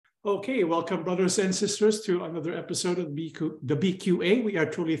Okay, welcome, brothers and sisters, to another episode of the BQA. We are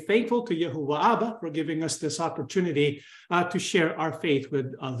truly thankful to Yahuwah Abba for giving us this opportunity to share our faith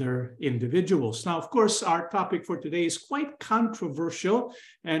with other individuals. Now, of course, our topic for today is quite controversial,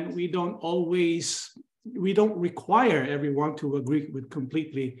 and we don't require everyone to agree with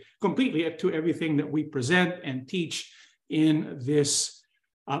completely to everything that we present and teach in this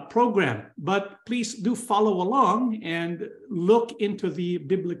program, but please do follow along and look into the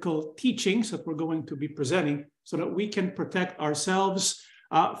biblical teachings that we're going to be presenting so that we can protect ourselves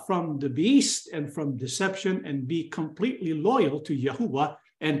from the beast and from deception and be completely loyal to Yahuwah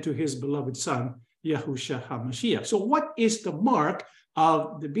and to his beloved son, Yahushua HaMashiach. So what is the mark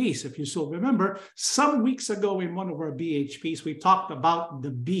of the beast? If you still remember, some weeks ago in one of our BHPs, we talked about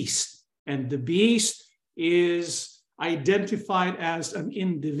the beast, and the beast is identified as an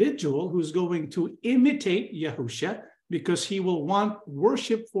individual who's going to imitate Yahushua because he will want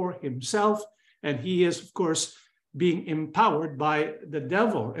worship for himself, and he is, of course, being empowered by the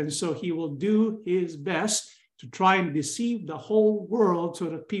devil. And so he will do his best to try and deceive the whole world so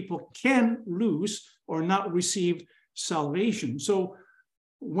that people can lose or not receive salvation. So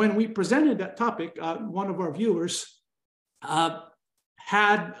when we presented that topic, one of our viewers had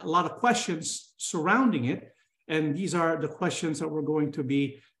a lot of questions surrounding it. And these are the questions that we're going to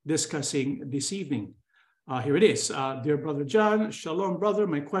be discussing this evening. Here it is. Dear Brother John, Shalom, brother.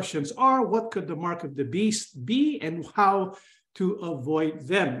 My questions are, what could the mark of the beast be and how to avoid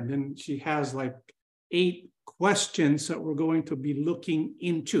them? And then she has like 8 questions that we're going to be looking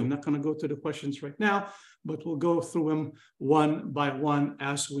into. I'm not going to go to the questions right now, but we'll go through them one by one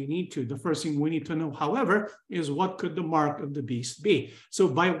as we need to. The first thing we need to know, however, is what could the mark of the beast be? So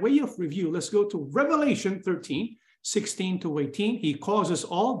by way of review, let's go to Revelation 13, 16 to 18. He causes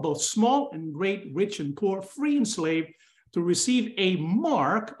all, both small and great, rich and poor, free and slave, to receive a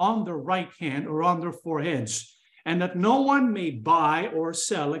mark on their right hand or on their foreheads, and that no one may buy or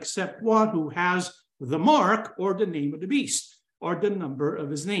sell except one who has the mark or the name of the beast or the number of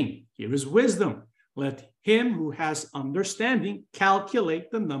his name. Here is wisdom. Let him who has understanding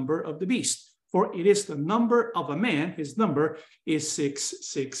calculate the number of the beast, for it is the number of a man. His number is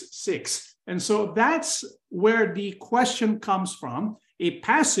 666. And so that's where the question comes from, a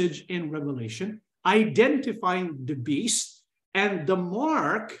passage in Revelation identifying the beast and the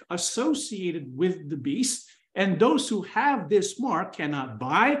mark associated with the beast. And those who have this mark cannot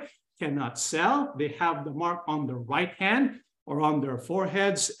buy, cannot sell. They have the mark on their right hand or on their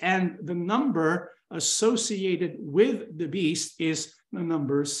foreheads, and the number associated with the beast is the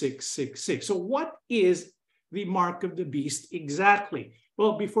number 666. So what is the mark of the beast exactly?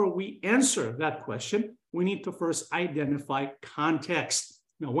 Well, before we answer that question, we need to first identify context.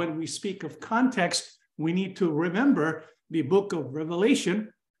 Now, when we speak of context, we need to remember the book of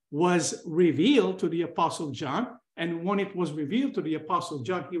Revelation was revealed to the Apostle John. And when it was revealed to the Apostle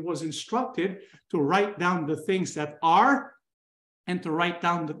John, he was instructed to write down the things that are and to write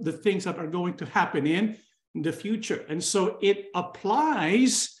down the things that are going to happen in the future. And so it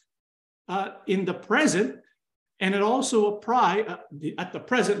applies in the present, and it also applies at the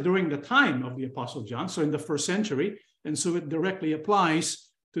present during the time of the Apostle John, so in the first century. And so it directly applies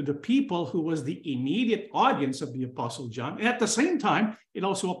to the people who was the immediate audience of the Apostle John. And at the same time, it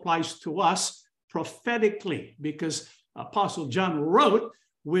also applies to us prophetically, because Apostle John wrote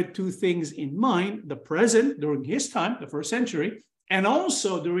with 2 things in mind: the present during his time, the first century, and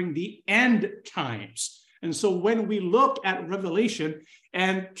also during the end times. And so when we look at Revelation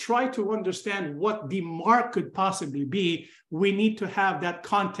and try to understand what the mark could possibly be, we need to have that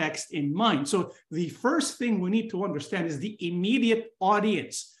context in mind. So the first thing we need to understand is the immediate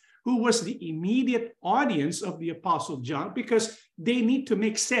audience. Who was the immediate audience of the Apostle John? Because they need to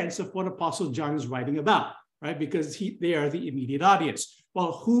make sense of what Apostle John is writing about, right? Because they are the immediate audience.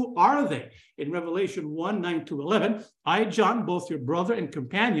 Well, who are they? In Revelation 1, 9 to 11, I, John, both your brother and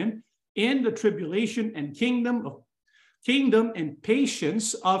companion, in the tribulation and kingdom and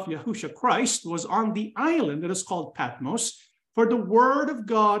patience of Yahushua Christ, was on the island that is called Patmos for the word of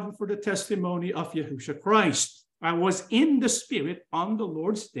God and for the testimony of Yahushua Christ. I was in the Spirit on the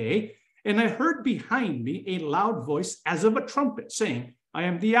Lord's day, and I heard behind me a loud voice as of a trumpet saying, I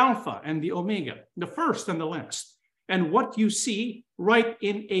am the Alpha and the Omega, the first and the last. And what you see, write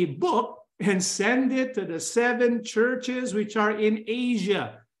in a book and send it to the 7 churches which are in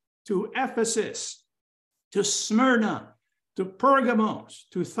Asia, to Ephesus, to Smyrna, to Pergamos,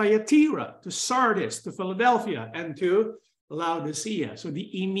 to Thyatira, to Sardis, to Philadelphia, and to Laodicea. So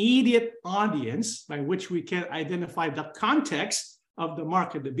the immediate audience by which we can identify the context of the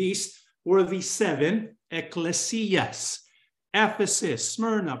mark of the beast were the 7 ecclesias. Ephesus,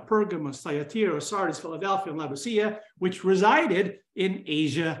 Smyrna, Pergamos, Thyatira, Sardis, Philadelphia, and Laodicea, which resided in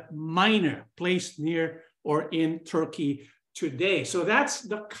Asia Minor, placed near or in Turkey today. So that's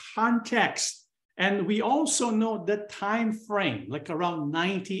the context. And we also know the time frame, like around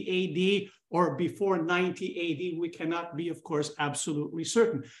 90 AD or before 90 AD. We cannot be, of course, absolutely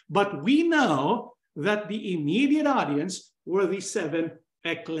certain. But we know that the immediate audience were the 7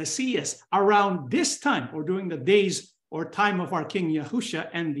 ecclesias around this time, or during the days or time of our King Yahusha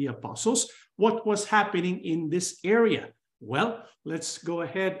and the apostles. What was happening in this area? Well, let's go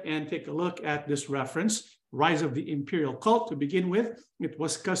ahead and take a look at this reference. Rise of the imperial cult. To begin with, it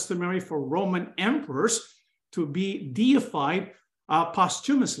was customary for Roman emperors to be deified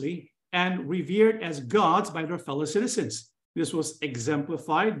posthumously and revered as gods by their fellow citizens. This was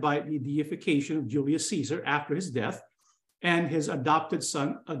exemplified by the deification of Julius Caesar after his death and his adopted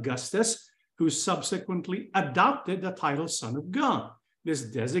son Augustus, who subsequently adopted the title Son of God. This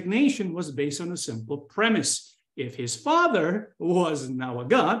designation was based on a simple premise. If his father was now a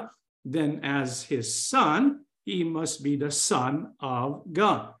god, then as his son, he must be the Son of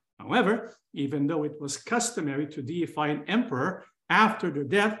God. However, even though it was customary to deify an emperor after their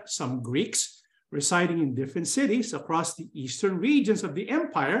death, some Greeks residing in different cities across the eastern regions of the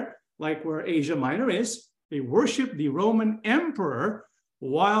empire, like where Asia Minor is, they worshiped the Roman emperor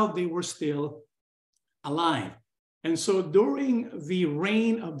while they were still alive. And so during the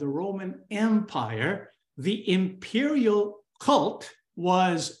reign of the Roman Empire, the imperial cult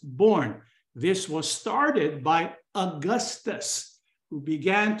was born. This was started by Augustus, who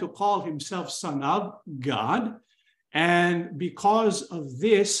began to call himself Son of God. And because of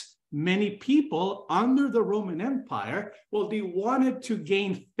this, many people under the Roman Empire, well, they wanted to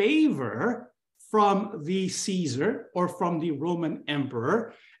gain favor from the Caesar or from the Roman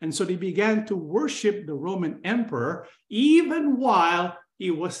emperor. And so they began to worship the Roman emperor even while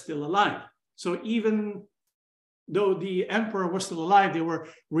he was still alive. So even though the emperor was still alive, they were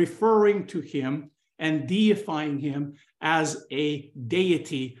referring to him and deifying him as a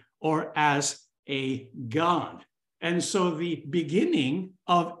deity or as a god. And so the beginning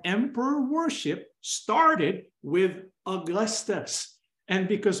of emperor worship started with Augustus. And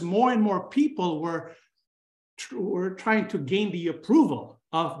because more and more people were trying to gain the approval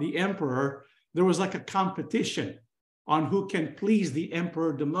of the emperor, there was like a competition on who can please the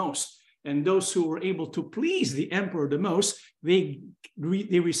emperor the most. And those who were able to please the emperor the most, they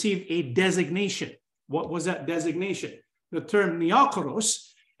received a designation. What was that designation? The term Neokoros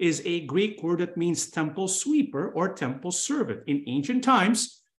is a Greek word that means temple sweeper or temple servant. In ancient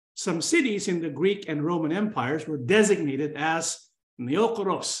times, some cities in the Greek and Roman empires were designated as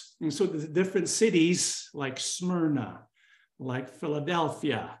Neokoros. And so the different cities like Smyrna, like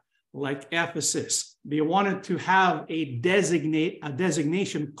Philadelphia, like Ephesus, they wanted to have a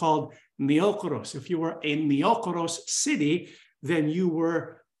designation called Neokoros. If you were a Neokoros city, then you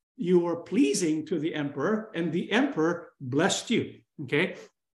were pleasing to the emperor, and the emperor blessed you. Okay,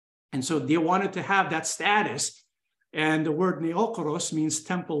 and so they wanted to have that status. And the word Neokoros means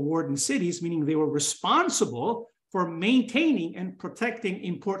temple warden cities, meaning they were responsible for maintaining and protecting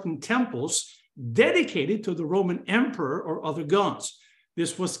important temples dedicated to the Roman emperor or other gods.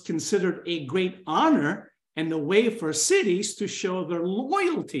 This was considered a great honor and a way for cities to show their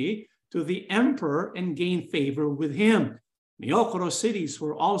loyalty to the emperor and gain favor with him. Neokoros cities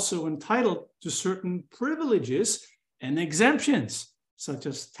were also entitled to certain privileges and exemptions, such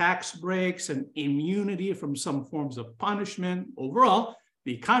as tax breaks and immunity from some forms of punishment. Overall,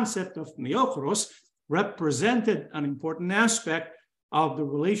 the concept of Neokoros represented an important aspect of the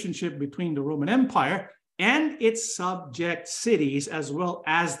relationship between the Roman Empire and its subject cities, as well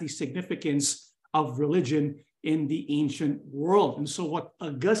as the significance of religion in the ancient world. And so what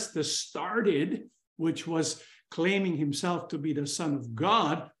Augustus started, which was claiming himself to be the Son of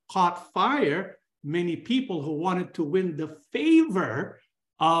God, caught fire. Many people who wanted to win the favor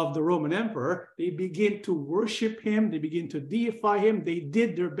of the Roman emperor, they begin to worship him, they begin to deify him, they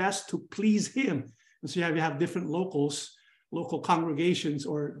did their best to please him. And so you have different local congregations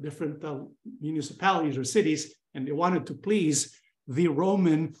or different municipalities or cities, and they wanted to please the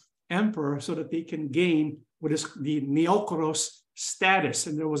Roman emperor so that they can gain what is the Neokoros status.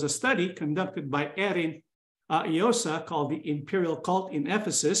 And there was a study conducted by Erin Iosa called the Imperial Cult in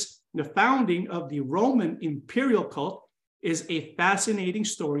Ephesus. The founding of the Roman imperial cult is a fascinating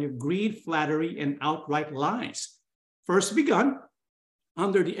story of greed, flattery, and outright lies. First begun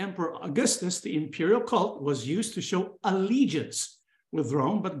under the Emperor Augustus, the imperial cult was used to show allegiance with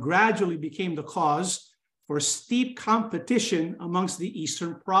Rome, but gradually became the cause for steep competition amongst the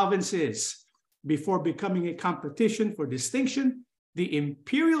eastern provinces. before becoming a competition for distinction, the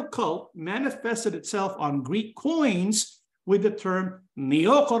imperial cult manifested itself on Greek coins with the term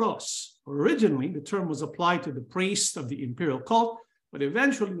Neokoros. Originally, the term was applied to the priests of the imperial cult, but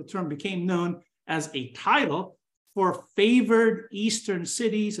eventually the term became known as a title for favored Eastern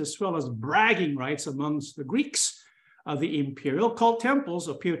cities, as well as bragging rights amongst the Greeks. The imperial cult temples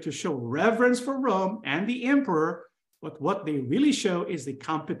appear to show reverence for Rome and the emperor, but what they really show is the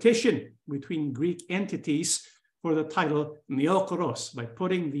competition between Greek entities for the title Neokoros. By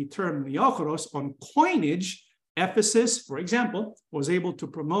putting the term Neokoros on coinage, Ephesus, for example, was able to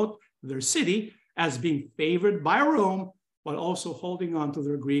promote their city as being favored by Rome, while also holding on to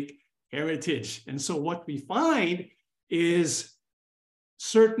their Greek heritage. And so what we find is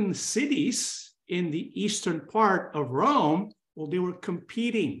certain cities in the eastern part of Rome, well, they were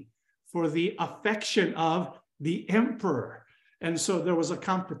competing for the affection of the emperor. And so there was a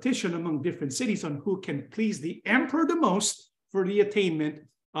competition among different cities on who can please the emperor the most for the attainment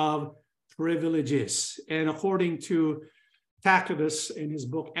of privileges. And according to Tacitus in his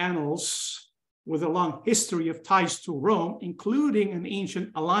book Annals, with a long history of ties to Rome, including an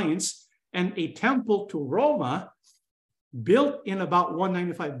ancient alliance and a temple to Roma, built in about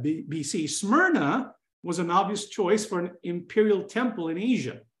 195 BC, Smyrna was an obvious choice for an imperial temple in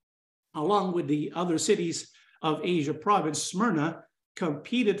Asia. Along with the other cities of Asia province, Smyrna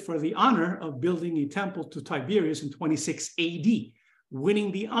competed for the honor of building a temple to Tiberius in 26 AD,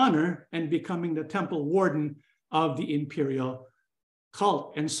 winning the honor and becoming the temple warden of the imperial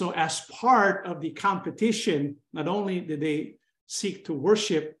cult. And so as part of the competition, not only did they seek to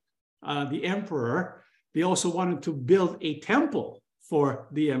worship the emperor, they also wanted to build a temple for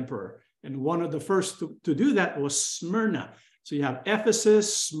the emperor. And one of the first to do that was Smyrna. So you have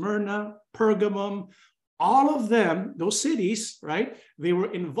Ephesus, Smyrna, Pergamum, all of them, those cities, right? They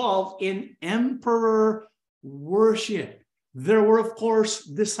were involved in emperor worship. There were, of course,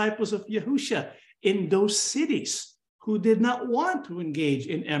 disciples of Yahushua in those cities who did not want to engage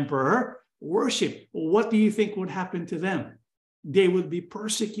in emperor worship. What do you think would happen to them? They would be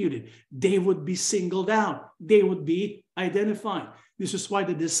persecuted. They would be singled out. They would be identified. This is why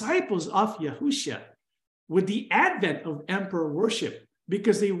the disciples of Yahushua, with the advent of emperor worship,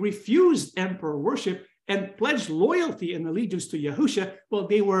 because they refused emperor worship and pledged loyalty and allegiance to Yahushua, well,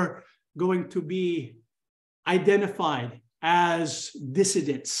 they were going to be identified as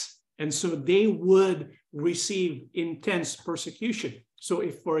dissidents. And so they would receive intense persecution. So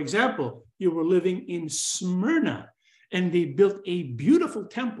if, for example, you were living in Smyrna and they built a beautiful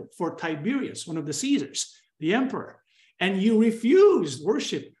temple for Tiberius, one of the Caesars, the emperor, and you refused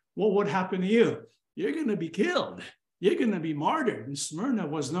worship, what would happen to you? You're going to be killed. You're going to be martyred. And Smyrna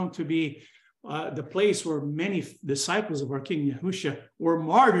was known to be the place where many disciples of our King Yahushua were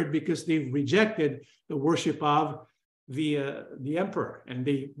martyred because they rejected the worship of the emperor, and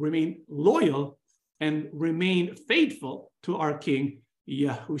they remained loyal and remained faithful to our King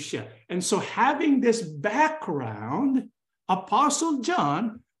Yahushua. And so having this background, Apostle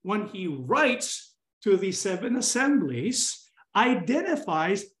John, when he writes to the 7 assemblies,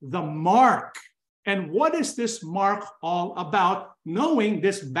 identifies the mark. And what is this mark all about? Knowing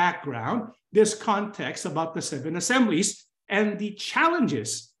this background, this context about the 7 assemblies and the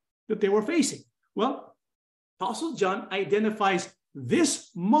challenges that they were facing. Well, Apostle John identifies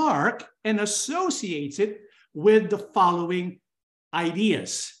this mark and associates it with the following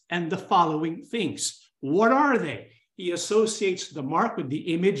ideas and the following things. What are they? He associates the mark with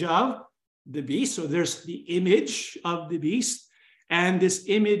the image of the beast. So there's the image of the beast, and this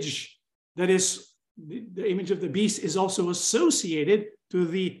image that is the image of the beast is also associated to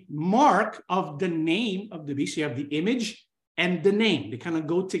the mark of the name of the beast. You have the image and the name. They kind of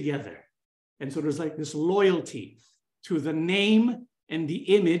go together. And so there's like this loyalty to the name and the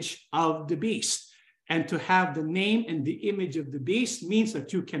image of the beast. And to have the name and the image of the beast means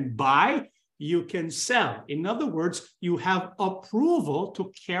that you can buy, you can sell. In other words, you have approval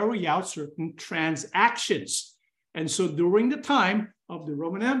to carry out certain transactions. And so during the time of the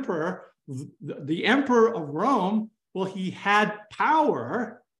Roman emperor, the emperor of Rome, well, he had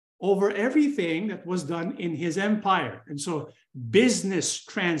power over everything that was done in his empire. And so business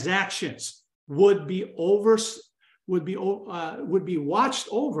transactions would be watched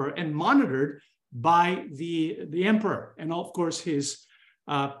over and monitored by the emperor and, of course, his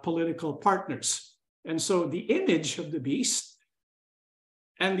political partners. And so the image of the beast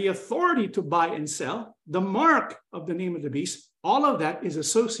and the authority to buy and sell, the mark of the name of the beast, all of that is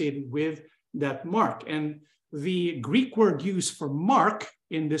associated with that mark. And the Greek word used for mark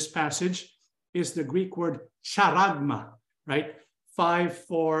in this passage is the Greek word charagma, right?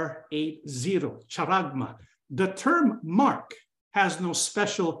 5480, charagma. The term mark has no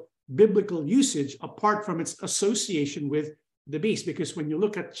special biblical usage apart from its association with the beast, because when you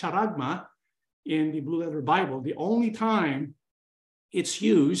look at charagma in the Blue Letter Bible, the only time it's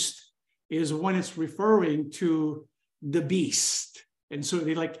used is when it's referring to the beast. And so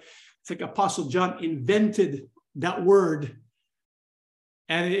it's like Apostle John invented that word,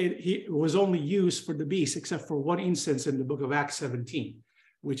 and it was only used for the beast, except for one instance in the book of Acts 17,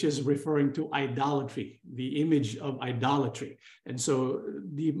 which is referring to idolatry, the image of idolatry. And so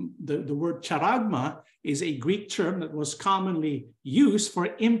the word charagma is a Greek term that was commonly used for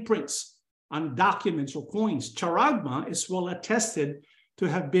imprints on documents or coins. Charagma is well attested to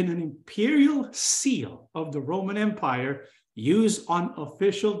have been an imperial seal of the Roman Empire used on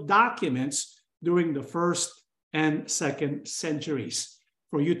official documents during the 1st and 2nd centuries.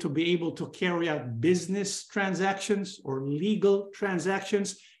 For you to be able to carry out business transactions or legal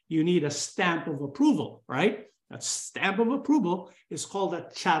transactions, you need a stamp of approval, right? That stamp of approval is called a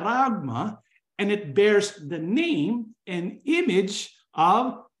charagma, and it bears the name and image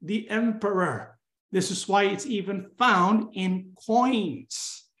of the emperor. This is why it's even found in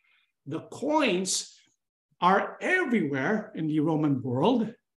coins. The coins are everywhere in the Roman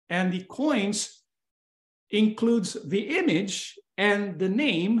world, and the coins includes the image and the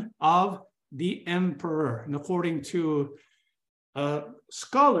name of the emperor. And according to a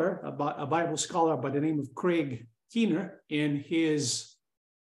scholar, a Bible scholar by the name of Craig Keener, in his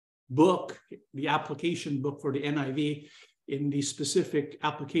book, the application book for the NIV, in the specific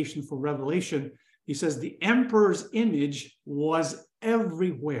application for Revelation, he says the emperor's image was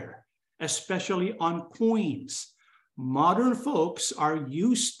everywhere, especially on coins. Modern folks are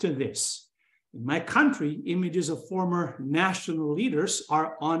used to this. In my country, images of former national leaders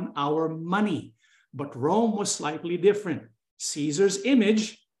are on our money, but Rome was slightly different. Caesar's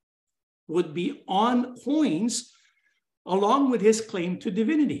image would be on coins along with his claim to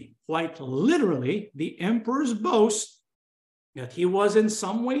divinity. Quite literally, the emperor's boast that he was in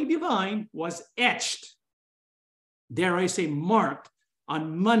some way divine was etched, dare I say, marked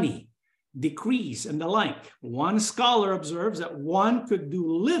on money, decrees, and the like. One scholar observes that one could do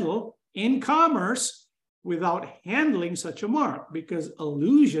little in commerce without handling such a mark, because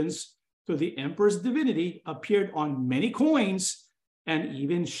allusions to the emperor's divinity appeared on many coins and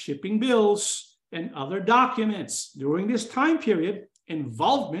even shipping bills and other documents. During this time period,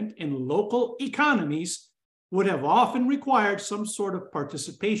 involvement in local economies would have often required some sort of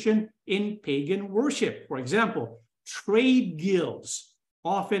participation in pagan worship. For example, trade guilds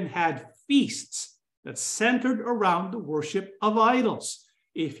often had feasts that centered around the worship of idols.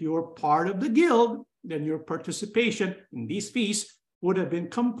 If you were part of the guild, then your participation in these feasts would have been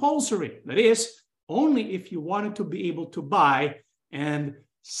compulsory. That is, only if you wanted to be able to buy and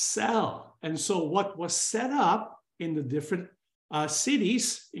sell. And so what was set up in the different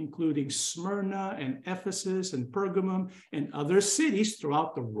cities, including Smyrna and Ephesus and Pergamum and other cities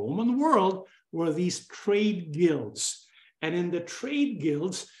throughout the Roman world, were these trade guilds. And in the trade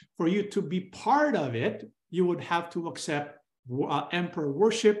guilds, for you to be part of it, you would have to accept emperor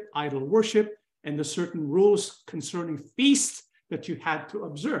worship, idol worship, and the certain rules concerning feasts that you had to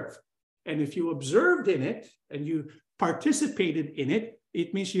observe. And if you observed in it and you participated in it,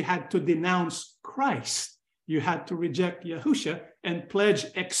 it means you had to denounce Christ. You had to reject Yahusha and pledge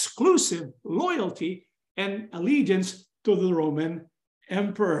exclusive loyalty and allegiance to the Roman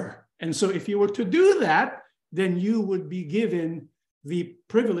emperor. And so if you were to do that, then you would be given the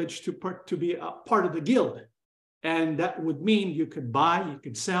privilege to be a part of the guild. And that would mean you could buy, you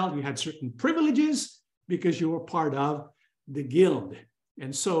could sell, you had certain privileges because you were part of the guild.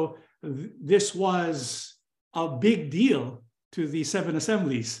 And so this was a big deal to the seven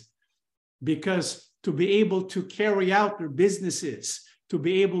assemblies, because to be able to carry out their businesses, to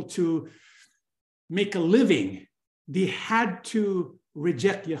be able to make a living, they had to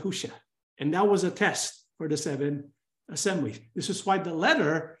reject Yahusha. And that was a test for the seven assemblies. This is why the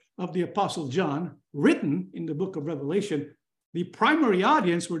letter of the Apostle John, written in the book of Revelation, the primary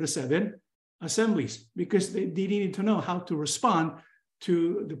audience were the seven assemblies, because they needed to know how to respond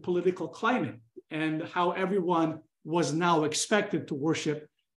to the political climate and how everyone was now expected to worship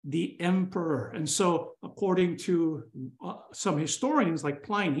the emperor. And so, according to some historians like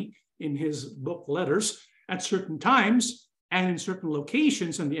Pliny in his book Letters, at certain times and in certain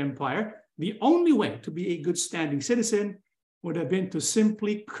locations in the empire, the only way to be a good standing citizen would have been to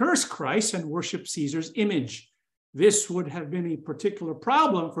simply curse Christ and worship Caesar's image. This would have been a particular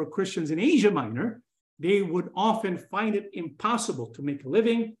problem for Christians in Asia Minor. They would often find it impossible to make a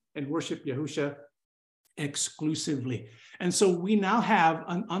living and worship Yahusha exclusively. And so we now have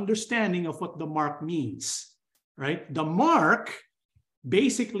an understanding of what the mark means, right? The mark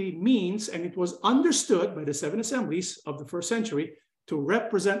basically means, and it was understood by the seven assemblies of the first century, to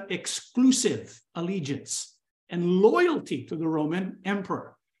represent exclusive allegiance and loyalty to the Roman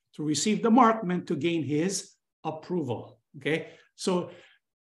emperor. To receive the mark meant to gain his approval, okay? So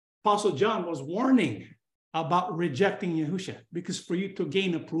Apostle John was warning about rejecting Yahusha, because for you to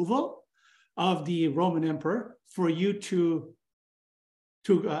gain approval of the Roman emperor, for you to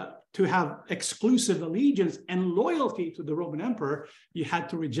have exclusive allegiance and loyalty to the Roman emperor, you had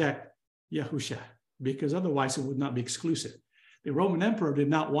to reject Yahusha, because otherwise it would not be exclusive. The Roman emperor did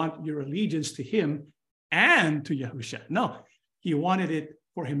not want your allegiance to him and to Yahusha. No, he wanted it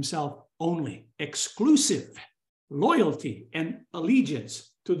for himself only. Exclusive loyalty and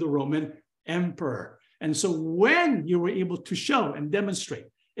allegiance to the Roman emperor. And so when you were able to show and demonstrate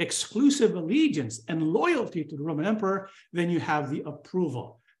exclusive allegiance and loyalty to the Roman emperor, then you have the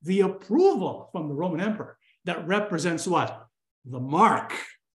approval. The approval from the Roman emperor that represents what? The mark.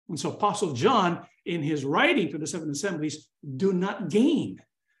 And so Apostle John, in his writing to the seven assemblies, do not gain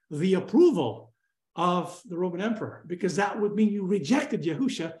the approval of the Roman emperor, because that would mean you rejected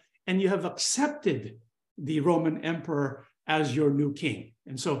Yahusha and you have accepted the Roman emperor as your new king.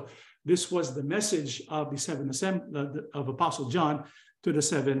 And so this was the message of the seven of Apostle John to the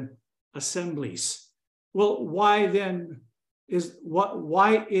seven assemblies. Well, why then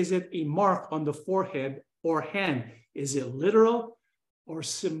why is it a mark on the forehead or hand? Is it literal or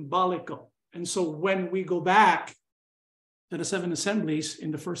symbolical? And so when we go back to the seven assemblies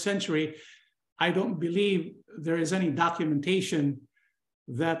in the first century, I don't believe there is any documentation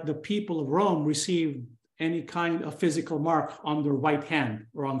that the people of Rome received any kind of physical mark on their right hand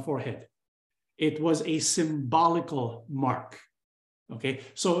or on forehead. It was a symbolical mark. Okay,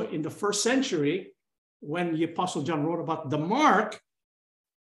 so in the first century, when the Apostle John wrote about the mark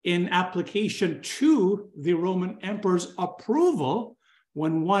in application to the Roman emperor's approval,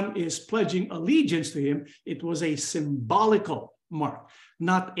 when one is pledging allegiance to him, it was a symbolical mark,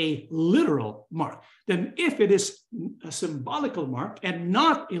 not a literal mark. Then if it is a symbolical mark and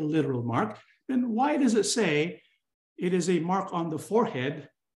not a literal mark, then why does it say it is a mark on the forehead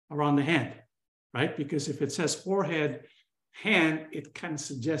or on the hand, right? Because if it says forehead, hand, it kind of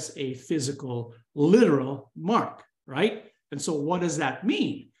suggests a physical, literal mark, right? And so what does that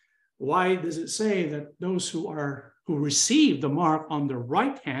mean? Why does it say that those who receive the mark on their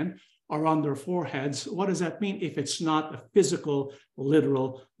right hand or on their foreheads, what does that mean if it's not a physical,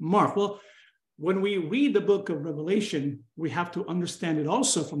 literal mark? Well, when we read the book of Revelation, we have to understand it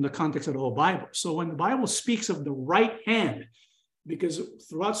also from the context of the whole Bible. So when the Bible speaks of the right hand, because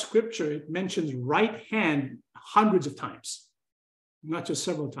throughout Scripture, it mentions right hand hundreds of times, not just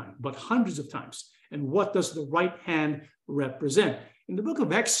several times, but hundreds of times. And what does the right hand represent? In the book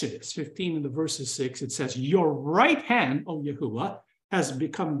of Exodus 15 in the verses 6, it says, your right hand, O Yahuwah, has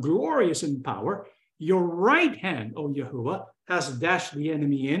become glorious in power. Your right hand, O Yahuwah, has dashed the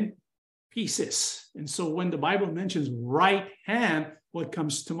enemy in pieces. And so when the Bible mentions right hand, what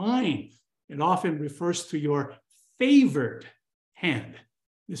comes to mind? It often refers to your favored hand.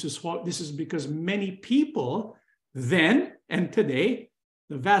 This is because many people then and today,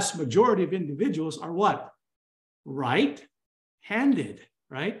 the vast majority of individuals are what? Right-handed,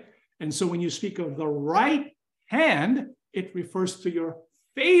 right? And so when you speak of the right hand, it refers to your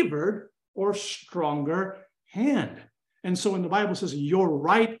favored or stronger hand. And so when the Bible says, your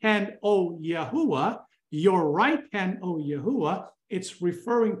right hand, O Yahuwah, your right hand, O Yahuwah, it's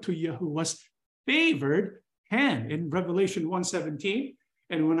referring to Yahuwah's favored hand. In Revelation 1:17,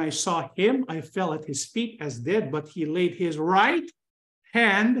 and when I saw him, I fell at his feet as dead, but he laid his right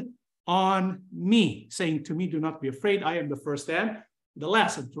hand on me, saying to me, do not be afraid, I am the first and the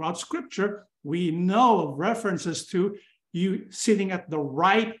last. And throughout Scripture, we know of references to you sitting at the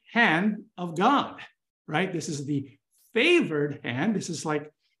right hand of God, right? This is the favored hand. This is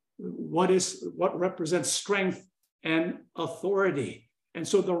like what represents strength and authority. And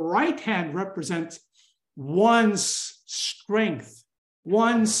so the right hand represents one's strength,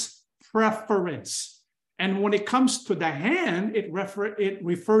 one's preference. And when it comes to the hand, it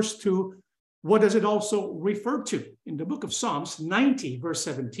refers to, what does it also refer to? In the book of Psalms 90, verse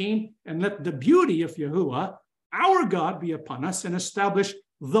 17, and let the beauty of Yahuwah, our God, be upon us and establish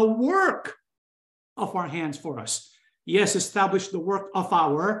the work of our hands for us. Yes, establish the work of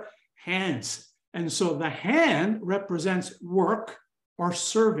our hands. And so the hand represents work or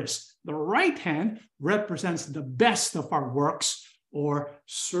service. The right hand represents the best of our works or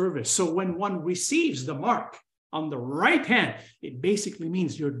service. So when one receives the mark on the right hand, it basically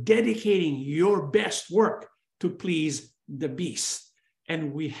means you're dedicating your best work to please the beast.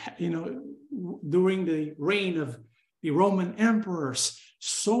 And during the reign of the Roman emperors,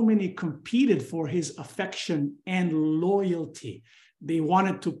 so many competed for his affection and loyalty. They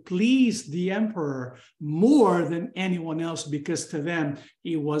wanted to please the emperor more than anyone else because to them,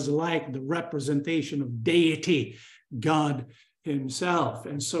 he was like the representation of deity, God himself.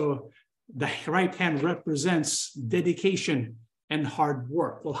 And so the right hand represents dedication and hard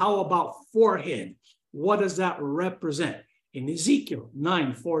work. Well, how about forehead? What does that represent? In Ezekiel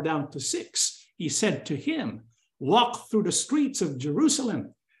 9, 4 down to 6, he said to him, walk through the streets of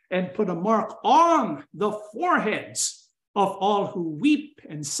Jerusalem and put a mark on the foreheads of all who weep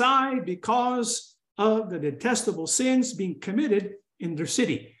and sigh because of the detestable sins being committed in their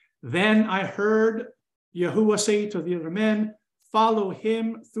city. Then I heard Yahuwah say to the other men, follow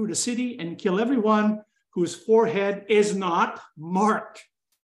him through the city and kill everyone whose forehead is not marked.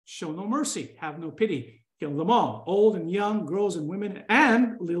 Show no mercy, have no pity, kill them all, old and young, girls and women,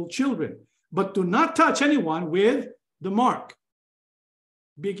 and little children. But do not touch anyone with the mark.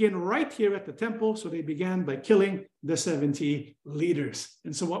 Begin right here at the temple. So they began by killing the 70 leaders.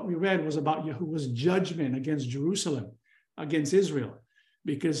 And so what we read was about Yahuwah's judgment against Jerusalem, against Israel,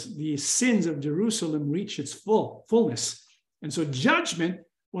 because the sins of Jerusalem reached its fullness. And so judgment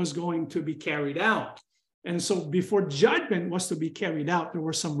was going to be carried out. And so before judgment was to be carried out, there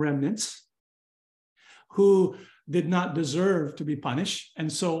were some remnants who did not deserve to be punished.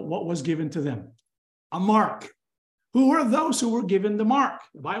 And so what was given to them? A mark. Who were those who were given the mark?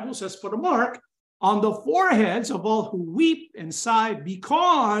 The Bible says, put a mark on the foreheads of all who weep and sigh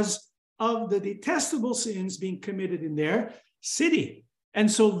because of the detestable sins being committed in their city. And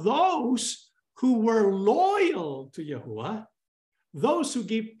so those who were loyal to Yahuwah, those who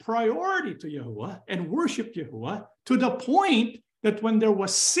gave priority to Yahuwah and worshiped Yahuwah to the point that when there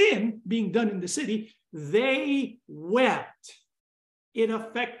was sin being done in the city, they wept. It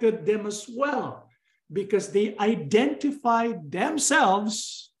affected them as well because they identified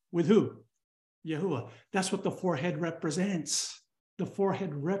themselves with who? Yahuwah. That's what the forehead represents. The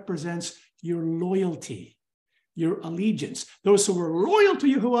forehead represents your loyalty, your allegiance. Those who were loyal to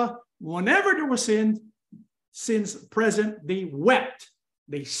Yahuwah, whenever there was sins present, they wept,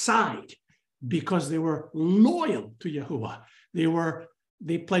 they sighed because they were loyal to Yahuwah.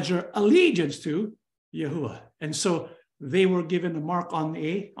 They pledged their allegiance to Yahuwah. And so they were given a mark on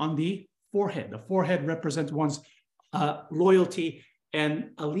the forehead. The forehead represents one's loyalty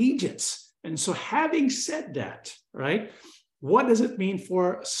and allegiance. And so having said that, right, what does it mean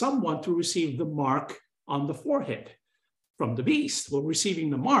for someone to receive the mark on the forehead from the beast? Well, receiving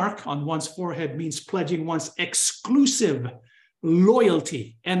the mark on one's forehead means pledging one's exclusive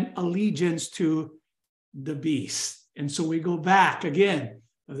loyalty and allegiance to the beast. And so we go back again,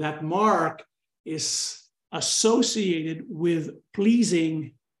 that mark is associated with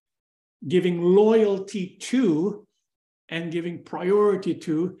pleasing, giving loyalty to, and giving priority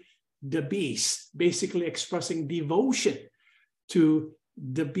to the beast, basically expressing devotion to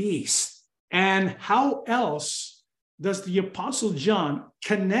the beast. And how else does the Apostle John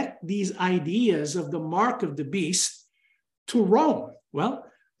connect these ideas of the mark of the beast to Rome? Well,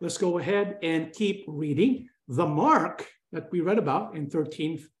 let's go ahead and keep reading. The mark that we read about in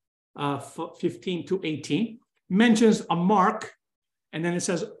 15 to 18 mentions a mark, and then it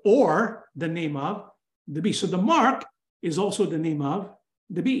says, or the name of the beast. So the mark is also the name of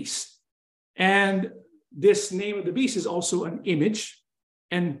the beast. And this name of the beast is also an image,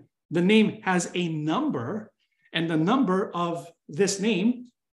 and the name has a number, and the number of this name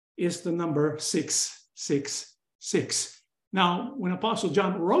is the number 666. Now, when Apostle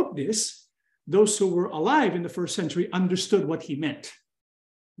John wrote this, those who were alive in the first century understood what he meant,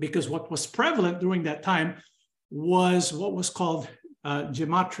 because what was prevalent during that time was what was called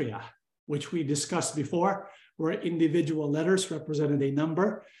gematria, which we discussed before, where individual letters represented a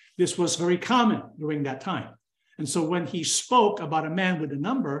number. This was very common during that time. And so when he spoke about a man with a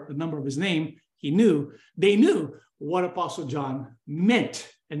number, the number of his name, they knew what Apostle John meant.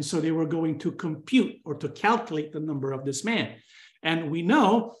 And so they were going to compute or to calculate the number of this man. And we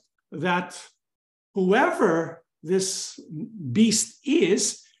know that whoever this beast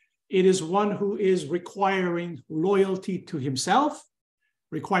is, it is one who is requiring loyalty to himself,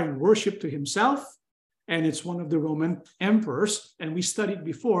 requiring worship to himself, and it's one of the Roman emperors. And we studied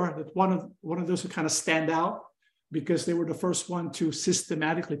before that one of those who kind of stand out because they were the first one to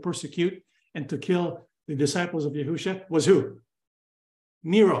systematically persecute and to kill the disciples of Yahushua was who?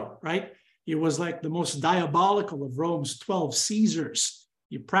 Nero, right? He was like the most diabolical of Rome's 12 Caesars.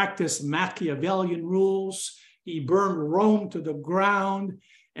 He practiced Machiavellian rules. He burned Rome to the ground.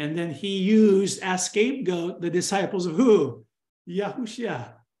 And then he used as scapegoat the disciples of who?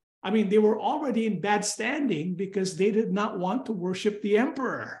 Yahushua. I mean, they were already in bad standing because they did not want to worship the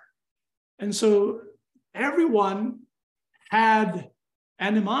emperor. And so everyone had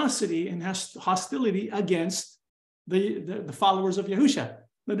animosity and hostility against the followers of Yahushua,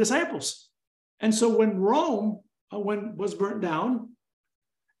 the disciples. And so when Rome was burnt down,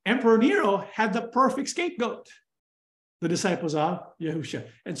 Emperor Nero had the perfect scapegoat, the disciples of Yahushua.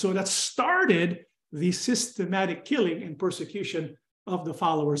 And so that started the systematic killing and persecution of the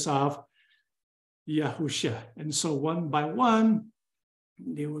followers of Yahushua. And so one by one,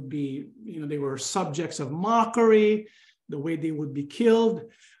 they would be, they were subjects of mockery. The way they would be killed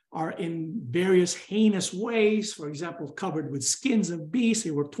are in various heinous ways. For example, covered with skins of beasts.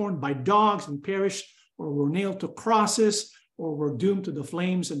 They were torn by dogs and perished, or were nailed to crosses, or were doomed to the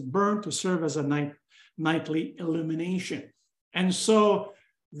flames and burned to serve as a nightly illumination. And so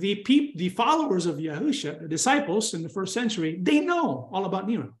the followers of Yahushua, the disciples in the first century, they know all about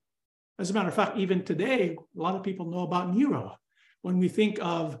Nero. As a matter of fact, even today, a lot of people know about Nero. When we think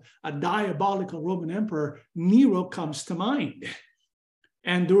of a diabolical Roman emperor, Nero comes to mind.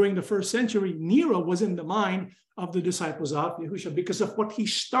 And during the first century, Nero was in the mind of the disciples of Yahushua because of what he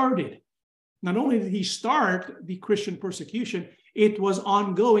started. Not only did he start the Christian persecution, it was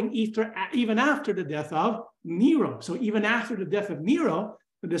ongoing even after the death of Nero. So even after the death of Nero,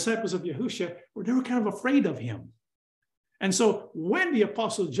 the disciples of Yahushua they were kind of afraid of him. And so when the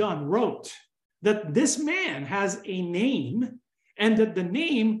Apostle John wrote that this man has a name and that the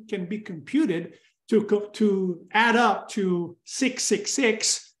name can be computed to add up to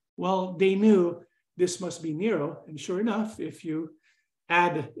 666, well, they knew this must be Nero. And sure enough, if you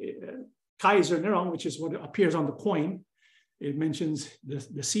add Kaiser Nero, which is what appears on the coin, it mentions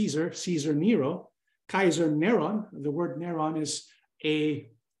the Caesar Nero, Kaiser Neron. The word Neron is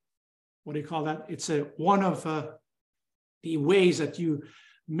what do you call that? It's one of the ways that you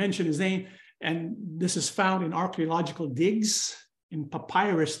mention his name. And this is found in archaeological digs. In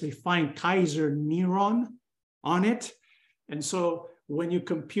papyrus, they find Kaiser Neron on it. And so when you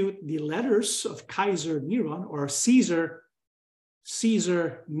compute the letters of Kaiser Neron or Caesar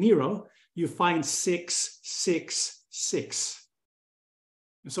Nero, you find 666.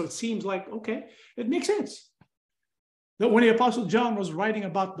 And so it seems like, okay, it makes sense. That when the Apostle John was writing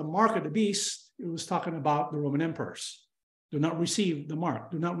about the mark of the beast, it was talking about the Roman emperors. Do not receive the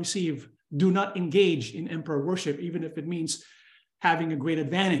mark. Do not engage in emperor worship, even if it means having a great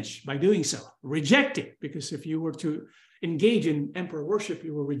advantage by doing so. Reject it, because if you were to engage in emperor worship,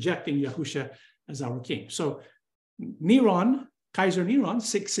 you were rejecting Yahushua as our king. So Neron, Kaiser Neron,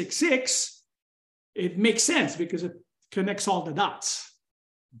 666, it makes sense because it connects all the dots.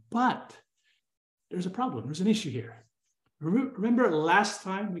 But there's a problem. There's an issue here. Remember last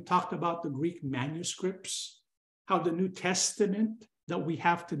time we talked about the Greek manuscripts, how the New Testament that we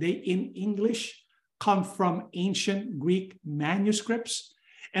have today in English come from ancient Greek manuscripts,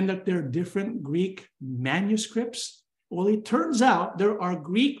 and that there are different Greek manuscripts? Well, it turns out there are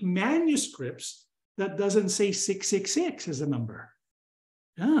Greek manuscripts that doesn't say 666 as a number.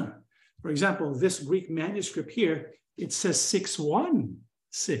 Yeah. For example, this Greek manuscript here, it says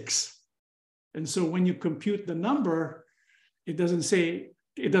 616. And so when you compute the number, it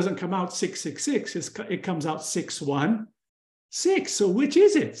doesn't come out 666, it comes out 616. So which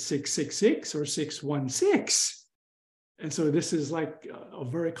is it, 666 or 616? And so this is like a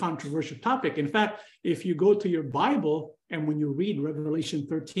very controversial topic. In fact, if you go to your Bible and when you read Revelation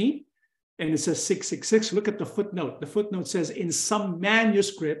 13 and it says 666, look at the footnote. The footnote says in some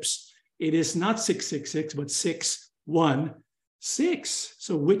manuscripts, it is not 666, but 616.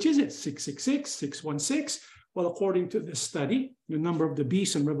 So which is it, 666, 616? Well, according to this study, the number of the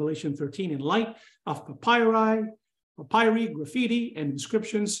beast in Revelation 13 in light of papyri, graffiti, and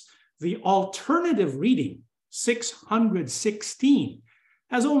inscriptions, the alternative reading, 616,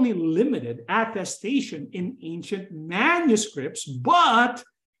 has only limited attestation in ancient manuscripts, but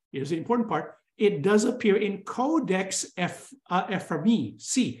here's the important part, it does appear in Codex Ephraemi,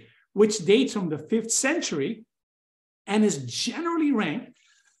 which dates from the 5th century and is generally ranked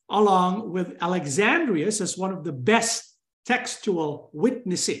along with Alexandrius as one of the best textual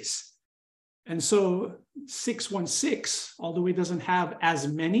witnesses. And so 616, although it doesn't have as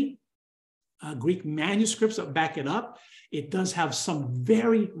many Greek manuscripts that back it up, it does have some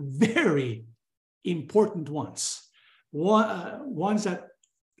very, very important ones. Ones that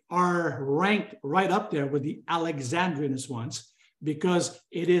are ranked right up there with the Alexandrinus ones, because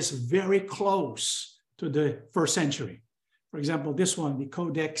it is very close to the 1st century. For example, this one, the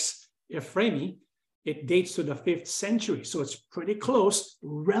Codex Ephraemi, it dates to the 5th century. So it's pretty close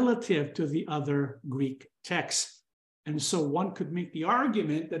relative to the other Greek texts. And so one could make the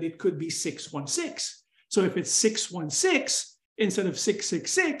argument that it could be 616. So if it's 616 instead of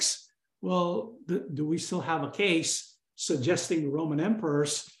 666, well, do we still have a case suggesting the Roman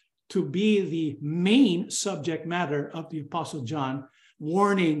emperors to be the main subject matter of the Apostle John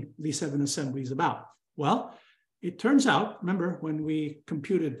warning the 7 assemblies about? Well, it turns out, remember when we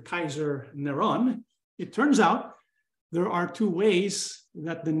computed Kaiser Neron, it turns out there are 2 ways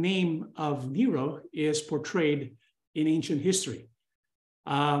that the name of Nero is portrayed in ancient history.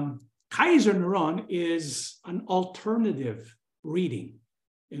 Kaiser Neron is an alternative reading.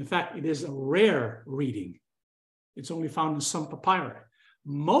 In fact, it is a rare reading. It's only found in some papyri.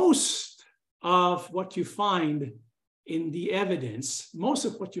 Most of what you find in the evidence, most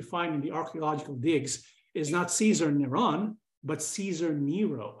of what you find in the archaeological digs is not Caesar Neron, but Caesar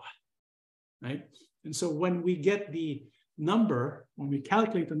Nero, right? And so when we get the number, when we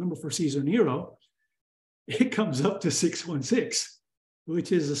calculate the number for Caesar Nero, it comes up to 616,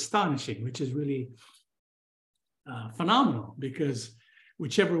 which is astonishing, which is really phenomenal, because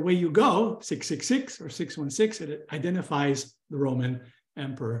whichever way you go, 666 or 616, it identifies the Roman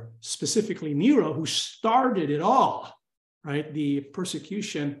emperor, specifically Nero, who started it all, right? The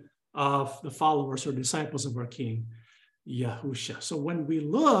persecution of the followers or disciples of our King Yahusha. So when we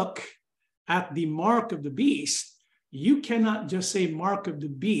look at the mark of the beast, you cannot just say mark of the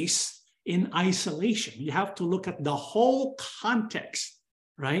beast in isolation. You have to look at the whole context,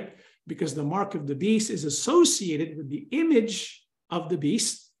 right? Because the mark of the beast is associated with the image of the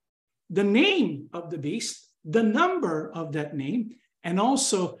beast, the name of the beast, the number of that name, and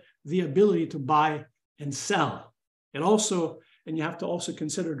also the ability to buy and sell. It also, and you have to also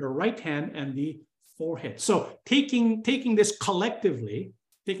consider the right hand and the forehead. So taking this collectively,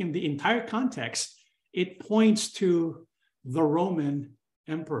 taking the entire context, it points to the Roman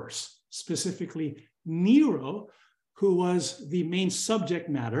emperors, specifically Nero, who was the main subject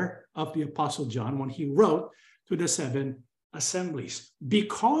matter of the Apostle John when he wrote to the 7 assemblies.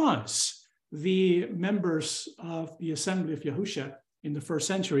 Because the members of the assembly of Yahusha in the 1st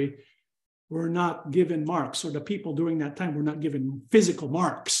century were not given marks, or the people during that time were not given physical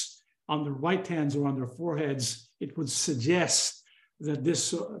marks on their right hands or on their foreheads, it would suggest that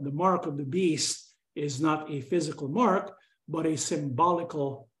the mark of the beast is not a physical mark, but a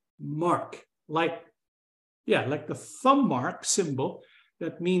symbolical mark, like the thumb mark symbol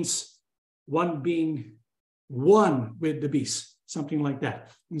that means one being one with the beast, something like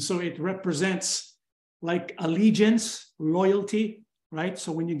that. And so it represents like allegiance, loyalty, right?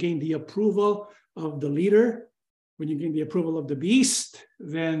 So when you gain the approval of the leader, when you gain the approval of the beast,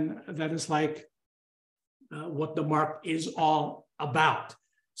 then that is like what the mark is all about.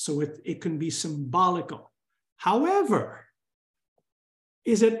 So it can be symbolical. However,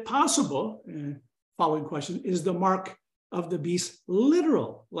 is it possible, following question, is the mark of the beast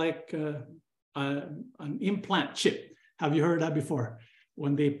literal, like an implant chip? Have you heard that before?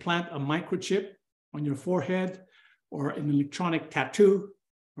 When they plant a microchip on your forehead, or an electronic tattoo,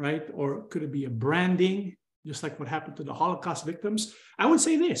 right? Or could it be a branding, just like what happened to the Holocaust victims? I would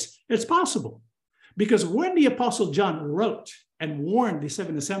say this, it's possible. Because when the Apostle John wrote and warned the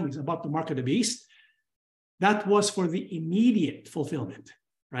 7 assemblies about the mark of the beast, that was for the immediate fulfillment,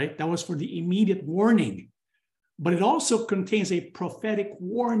 right? That was for the immediate warning. But it also contains a prophetic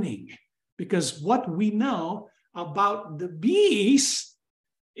warning, because what we know about the beast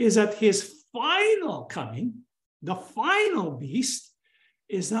is that his final coming, the final beast,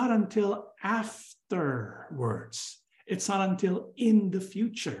 is not until afterwards. It's not until in the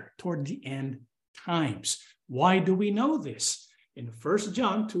future, toward the end times. Why do we know this? In 1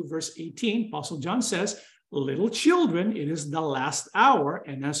 John 2, verse 18, Apostle John says, "Little children, it is the last hour,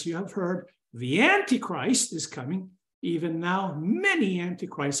 and as you have heard, the Antichrist is coming. Even now, many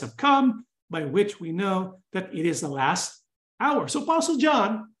Antichrists have come, by which we know that it is the last hour." So Apostle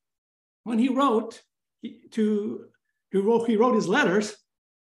John, when he wrote his letters,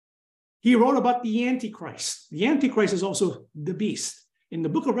 he wrote about the Antichrist. The Antichrist is also the beast. In the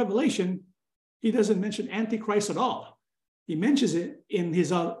book of Revelation, he doesn't mention Antichrist at all. He mentions it in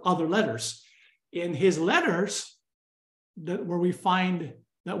his other letters. In his letters that we find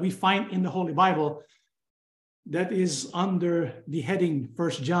in the Holy Bible, that is under the heading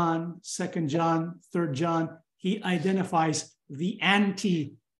 1 John, 2 John, 3 John, he identifies the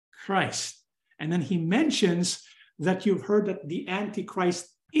Antichrist. And then he mentions that you've heard that the Antichrist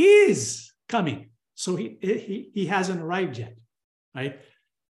is coming. So he hasn't arrived yet, right?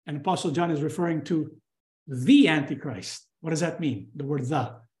 And Apostle John is referring to the Antichrist. What does that mean? The word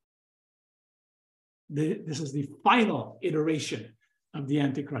 "the." This is the final iteration of the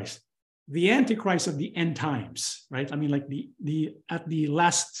Antichrist. The Antichrist of the end times, right? I mean, like at the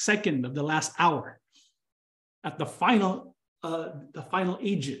last second of the last hour, at the final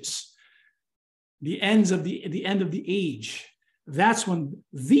ages, the end of the age. That's when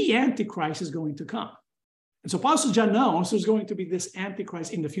the Antichrist is going to come. And so Apostle John knows there's going to be this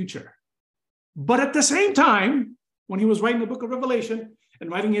Antichrist in the future. But at the same time, when he was writing the book of Revelation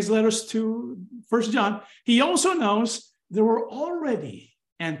and writing his letters to 1 John, he also knows there were already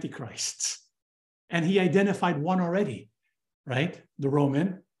Antichrists. And he identified one already, right? The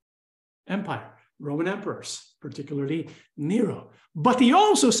Roman Empire, Roman emperors, particularly Nero. But he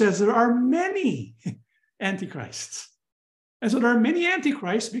also says there are many Antichrists. And so there are many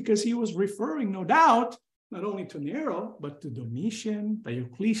Antichrists because he was referring, no doubt, not only to Nero, but to Domitian,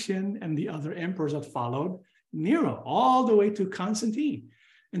 Diocletian, and the other emperors that followed Nero, all the way to Constantine.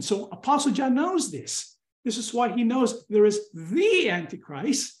 And so Apostle John knows this. This is why he knows there is the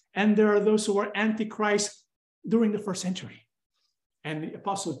Antichrist, and there are those who are Antichrist during the first century. And the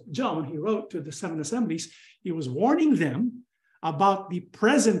Apostle John, when he wrote to the 7 assemblies, he was warning them about the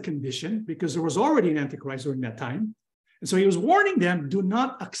present condition, because there was already an Antichrist during that time. And so he was warning them, do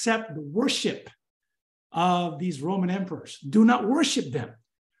not accept the worship of these Roman emperors. Do not worship them.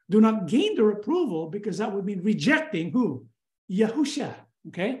 Do not gain their approval, because that would mean rejecting who? Yahusha,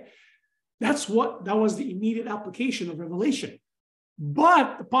 okay? That was the immediate application of Revelation.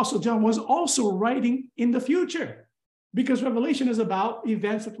 But Apostle John was also writing in the future, because Revelation is about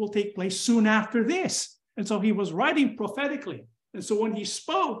events that will take place soon after this. And so he was writing prophetically. And so when he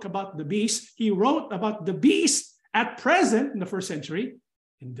spoke about the beast, he wrote about the beast at present in the first century,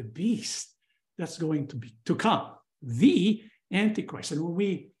 and the beast that's going to come, the Antichrist. And when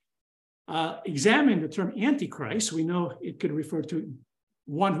we examine the term Antichrist, we know it could refer to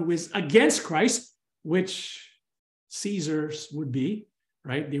one who is against Christ, which Caesars would be,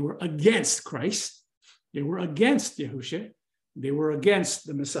 right? They were against Christ. They were against Yahushua. They were against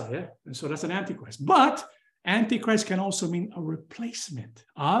the Messiah. And so that's an Antichrist. But Antichrist can also mean a replacement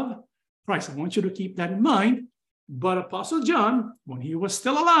of Christ. I want you to keep that in mind. But Apostle John, when he was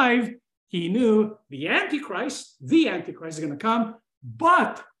still alive, he knew the Antichrist is going to come.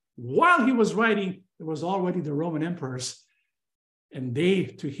 But while he was writing, there was already the Roman emperors, and they,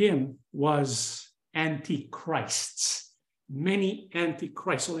 to him, was antichrists. Many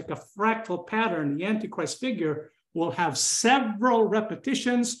antichrists. So like a fractal pattern, the Antichrist figure will have several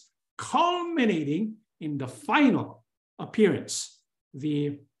repetitions culminating in the final appearance,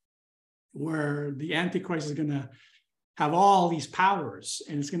 where the Antichrist is going to have all these powers,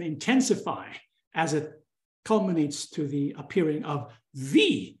 and it's going to intensify as it culminates to the appearing of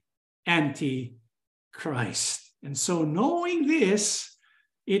the Antichrist. And so knowing this,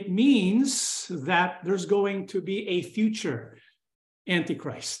 it means that there's going to be a future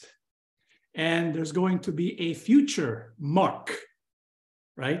Antichrist, and there's going to be a future mark,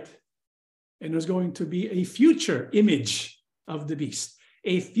 right? And there's going to be a future image of the beast,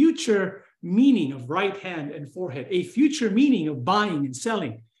 a future meaning of right hand and forehead, a future meaning of buying and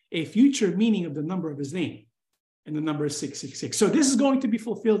selling, a future meaning of the number of his name, and the number is 666. So this is going to be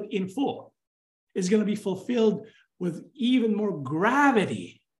fulfilled in full. It's going to be fulfilled with even more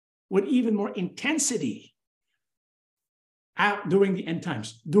gravity, with even more intensity during the end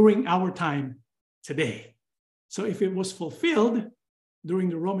times, during our time today. So if it was fulfilled during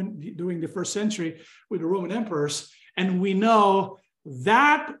the first century with the Roman emperors, and we know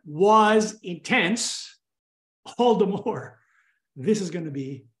that was intense, all the more this is going to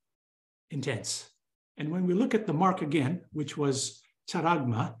be intense. And when we look at the mark again, which was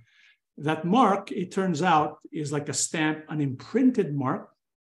charagma, that mark, it turns out, is like a stamp, an imprinted mark,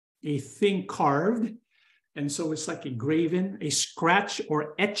 a thing carved. And so it's like a graven, a scratch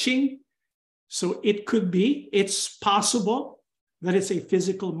or etching. So it's possible that it's a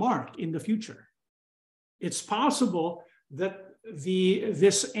physical mark in the future. It's possible that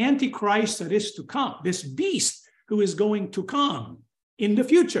this Antichrist that is to come, this beast who is going to come in the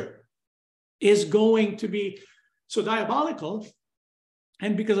future, is going to be so diabolical.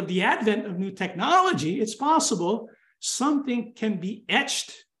 And because of the advent of new technology, it's possible something can be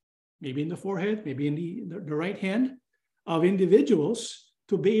etched, maybe in the forehead, maybe in the right hand of individuals,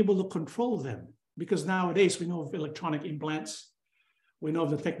 to be able to control them. Because nowadays we know of electronic implants, we know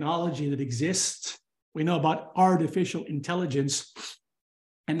of the technology that exists, we know about artificial intelligence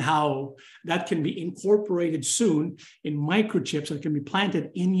and how that can be incorporated soon in microchips that can be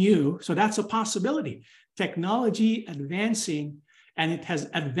planted in you. So that's a possibility. Technology advancing, and it has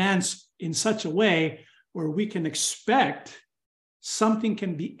advanced in such a way where we can expect something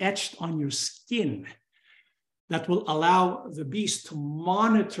can be etched on your skin that will allow the beast to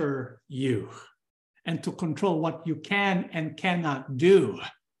monitor you and to control what you can and cannot do.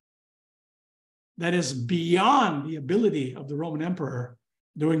 That is beyond the ability of the Roman emperor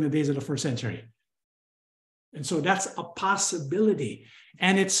during the days of the first century. And so that's a possibility.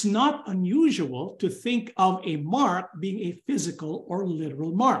 And it's not unusual to think of a mark being a physical or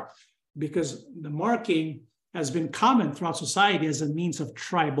literal mark, because the marking has been common throughout society as a means of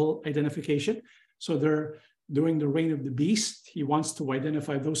tribal identification. So during the reign of the beast, he wants to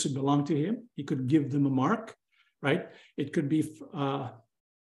identify those who belong to him. He could give them a mark, right? It could be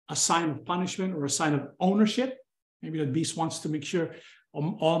a sign of punishment or a sign of ownership. Maybe the beast wants to make sure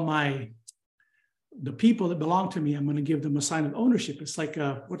the people that belong to me, I'm going to give them a sign of ownership. It's like,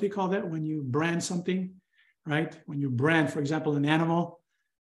 what do you call that? When you brand something, right? When you brand, for example, an animal,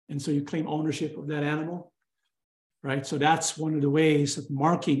 and so you claim ownership of that animal, right? So that's one of the ways that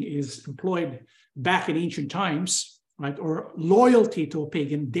marking is employed back in ancient times, right? Or loyalty to a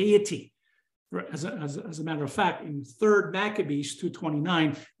pagan deity. As a matter of fact, in 3rd Maccabees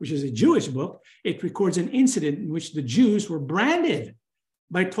 2:29, which is a Jewish book, it records an incident in which the Jews were branded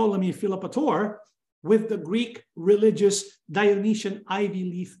by Ptolemy Philopator with the Greek religious Dionysian ivy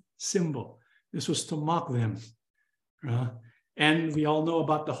leaf symbol. This was to mock them. And we all know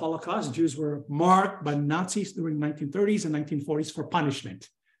about the Holocaust. Jews were marked by Nazis during the 1930s and 1940s for punishment.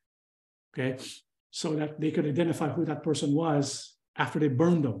 Okay, so that they could identify who that person was after they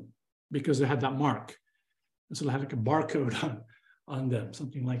burned them, because they had that mark. And so they had like a barcode on them,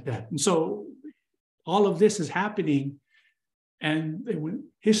 something like that. And so all of this is happening, and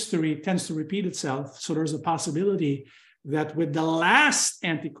history tends to repeat itself. So there's a possibility that with the last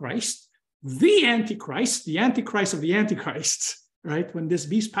Antichrist, the Antichrist of the Antichrists, right? When this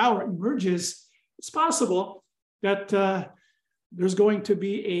beast power emerges, it's possible that there's going to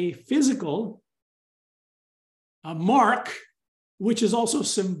be a physical mark, which is also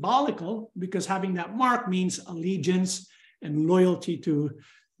symbolical, because having that mark means allegiance and loyalty to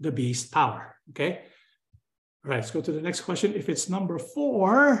the beast power, okay? All right, let's go to the next question. If it's number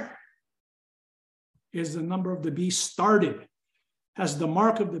 4, is the number of the beast started? Has the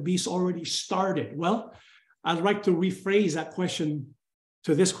mark of the beast already started? Well, I'd like to rephrase that question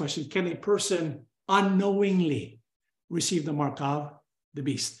to this question. Can a person unknowingly receive the mark of the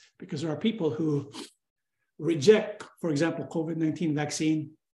beast? Because there are people who reject, for example, COVID-19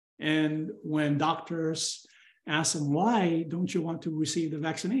 vaccine. And when doctors ask them, why don't you want to receive the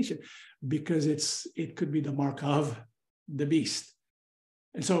vaccination? Because it could be the mark of the beast.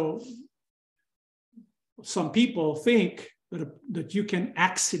 And so some people think that you can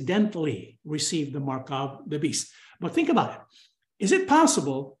accidentally receive the mark of the beast. But think about it. Is it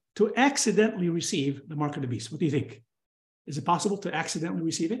possible to accidentally receive the mark of the beast? What do you think? Is it possible to accidentally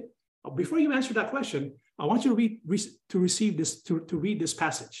receive it? Before you answer that question, I want you to read this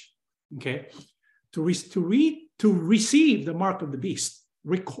passage. Okay, to receive the mark of the beast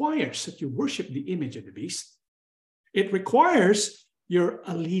requires that you worship the image of the beast. It requires your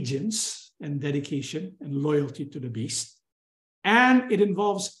allegiance and dedication and loyalty to the beast, and it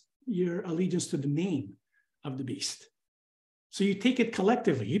involves your allegiance to the name of the beast. So you take it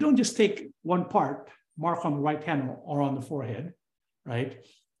collectively. You don't just take one part, mark on the right hand or on the forehead, right?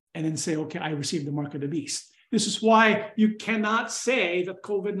 And then say, okay, I received the mark of the beast. This is why you cannot say that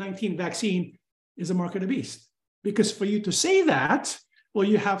COVID-19 vaccine is a mark of the beast. Because for you to say that, well,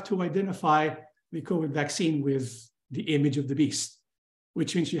 you have to identify the COVID vaccine with the image of the beast,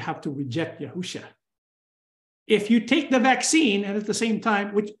 which means you have to reject Yahusha. If you take the vaccine and at the same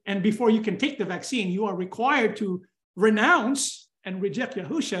time, and before you can take the vaccine, you are required to renounce and reject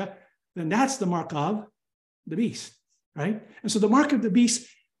Yahusha, then that's the mark of the beast, right? And so the mark of the beast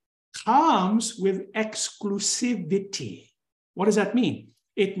comes with exclusivity. What does that mean?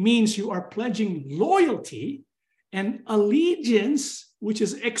 It means you are pledging loyalty and allegiance, which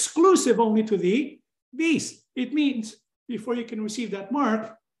is exclusive only to the beast. It means before you can receive that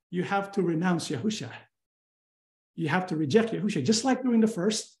mark, you have to renounce Yahusha. You have to reject Yahusha, just like during the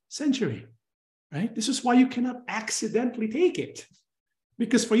first century, right? This is why you cannot accidentally take it.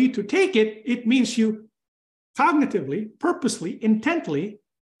 Because for you to take it, it means you cognitively, purposely, intently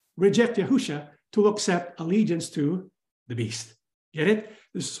reject Yahusha to accept allegiance to the beast. Get it?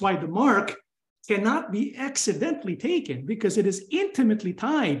 This is why the mark cannot be accidentally taken, because it is intimately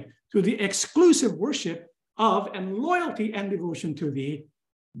tied to the exclusive worship of and loyalty and devotion to the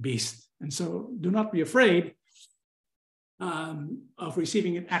beast. And so do not be afraid of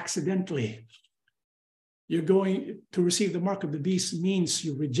receiving it accidentally. You're going to receive the mark of the beast means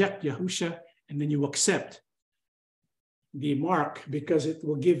you reject Yahusha and then you accept the mark because it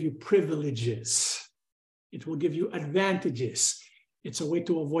will give you privileges. It will give you advantages. It's a way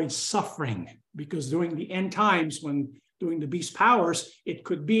to avoid suffering, because during the end times, when during the beast powers, it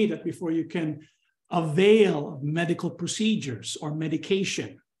could be that before you can avail of medical procedures or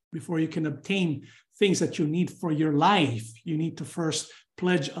medication, before you can obtain things that you need for your life, you need to first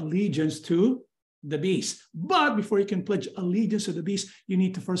pledge allegiance to the beast. But before you can pledge allegiance to the beast, you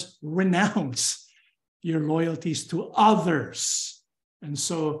need to first renounce your loyalties to others. And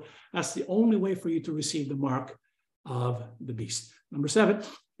so that's the only way for you to receive the mark of the beast. Number 7,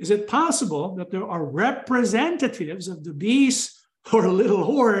 is it possible that there are representatives of the beast or little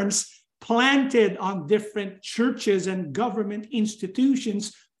horns planted on different churches and government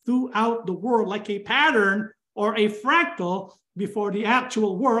institutions throughout the world, like a pattern or a fractal, before the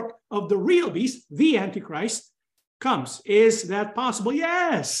actual work of the real beast, the Antichrist, comes? Is that possible?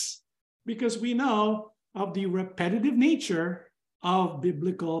 Yes, because we know of the repetitive nature of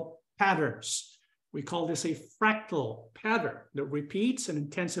biblical patterns. We call this a fractal pattern that repeats and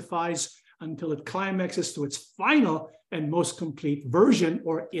intensifies until it climaxes to its final and most complete version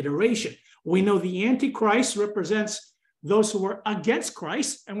or iteration. We know the Antichrist represents those who are against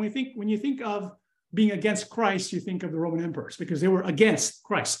Christ. And when you think of being against Christ, you think of the Roman emperors, because they were against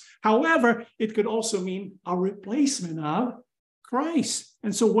Christ. However, it could also mean a replacement of Christ.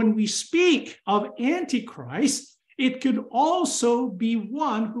 And so when we speak of Antichrist, it could also be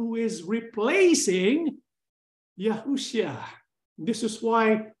one who is replacing Yahushua. This is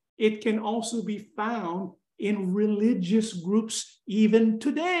why it can also be found in religious groups even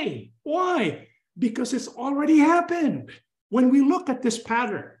today. Why? Because it's already happened. When we look at this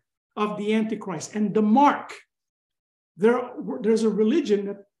pattern of the Antichrist and the mark, there's a religion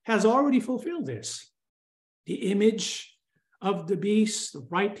that has already fulfilled this. The image of the beast, the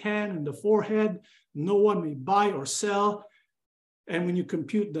right hand and the forehead, no one may buy or sell. And when you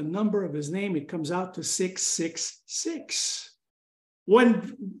compute the number of his name, it comes out to 666.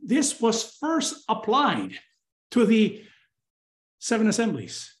 When this was first applied to the 7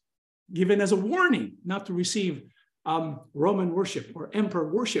 assemblies, given as a warning not to receive Roman worship or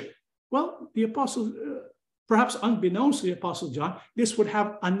emperor worship, well, the apostle, perhaps unbeknownst to the apostle John, this would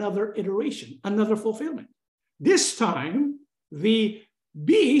have another iteration, another fulfillment. This time, the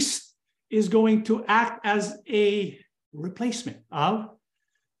beast is going to act as a replacement of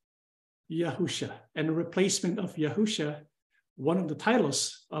Yahusha. And the replacement of Yahusha, one of the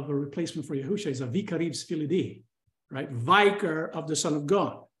titles of a replacement for Yahusha is a Vicarius Filii, right? Vicar of the Son of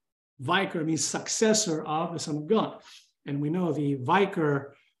God. Vicar means successor of the Son of God. And we know the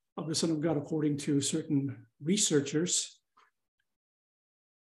vicar of the Son of God, according to certain researchers,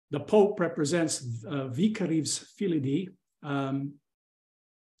 the Pope represents Vicarius Filii, and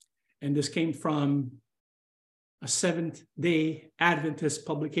this came from a Seventh-day Adventist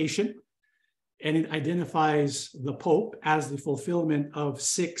publication, and it identifies the Pope as the fulfillment of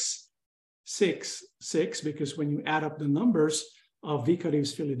 666, because when you add up the numbers of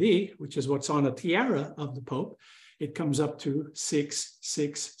Vicarius Filii, which is what's on the tiara of the Pope, it comes up to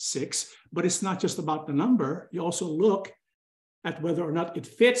 666. But it's not just about the number. You also look at whether or not it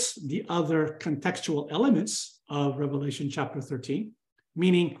fits the other contextual elements of Revelation chapter 13,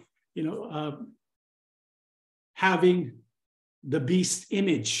 meaning, having the beast's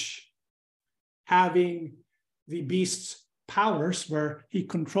image, having the beast's powers where he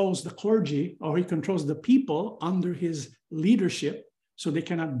controls the clergy or he controls the people under his leadership, so they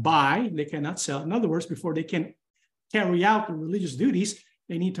cannot buy, they cannot sell. In other words, before they can carry out the religious duties,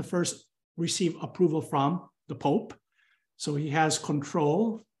 they need to first receive approval from the Pope. So he has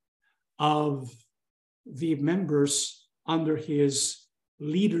control of the members under his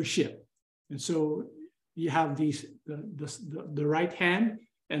leadership. And so you have the right hand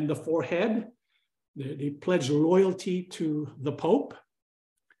and the forehead. They pledge loyalty to the Pope.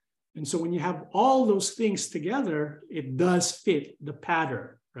 And so when you have all those things together, it does fit the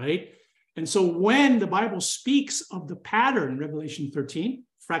pattern, right? And so when the Bible speaks of the pattern, Revelation 13,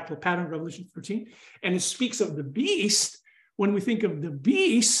 fractal pattern, Revelation 13, and it speaks of the beast, when we think of the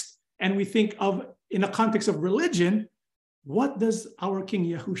beast and we think of in a context of religion, what does our King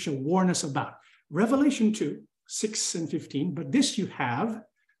Yahushua warn us about? Revelation 2, 6 and 15, but this you have,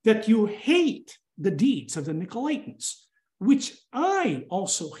 that you hate the deeds of the Nicolaitans, which I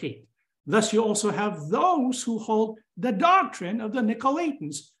also hate. Thus you also have those who hold the doctrine of the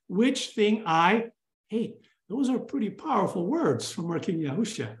Nicolaitans, which thing I hate. Those are pretty powerful words from our King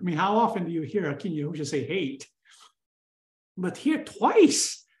Yahushua. I mean, how often do you hear our King Yahushua say hate? But here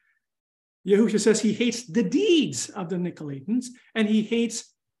twice, Yahushua says he hates the deeds of the Nicolaitans, and he hates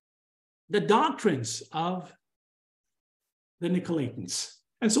the doctrines of the Nicolaitans.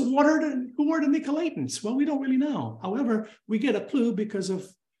 And so who are the Nicolaitans? Well, we don't really know. However, we get a clue because of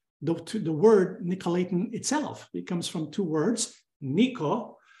the word Nicolaitan itself. It comes from two words,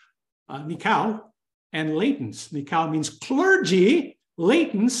 Nikao, and latens. Nikao means clergy.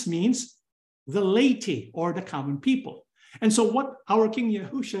 Latens means the laity or the common people. And so what our King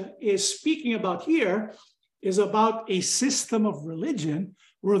Yahusha is speaking about here is about a system of religion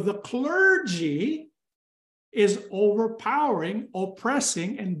where the clergy is overpowering,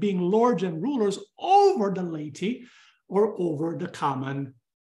 oppressing, and being lords and rulers over the laity or over the common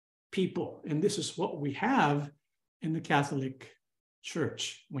people. And this is what we have in the Catholic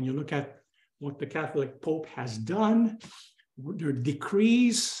Church. When you look at what the Catholic Pope has done, their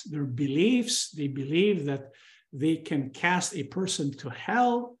decrees, their beliefs, they believe that they can cast a person to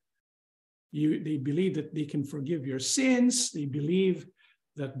hell. They believe that they can forgive your sins. They believe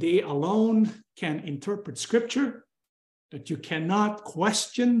that they alone can interpret scripture, that you cannot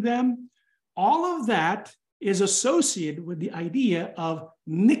question them. All of that is associated with the idea of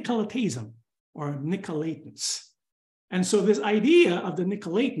Nicolaitism or Nicolaitans. And so this idea of the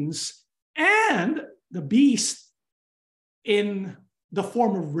Nicolaitans and the beast in the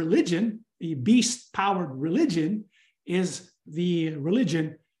form of religion, the beast-powered religion, is the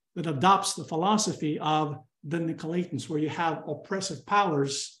religion that adopts the philosophy of the Nicolaitans, where you have oppressive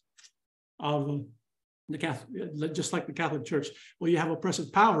powers of the Catholic, just like the Catholic Church, where you have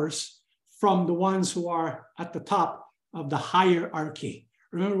oppressive powers from the ones who are at the top of the hierarchy.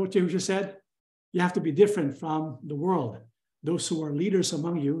 Remember what Yahushua said? You have to be different from the world. Those who are leaders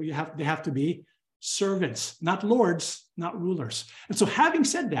among you, they have to be servants, not lords, not rulers. And so having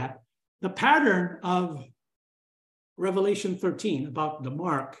said that, the pattern of Revelation 13 about the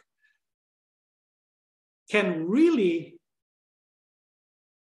mark can really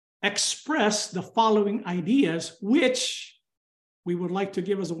express the following ideas, which we would like to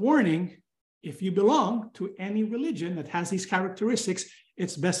give as a warning. If you belong to any religion that has these characteristics,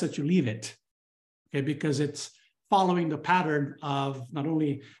 it's best that you leave it, okay? Because it's following the pattern of not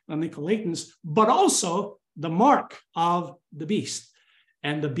only the Nicolaitans, but also the mark of the beast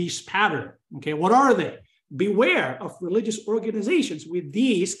and the beast pattern, okay? What are they? Beware of religious organizations with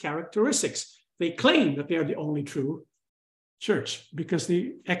these characteristics. They claim that they are the only true church because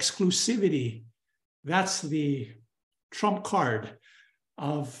the exclusivity, that's the trump card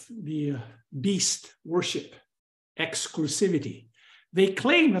of the beast worship, exclusivity. They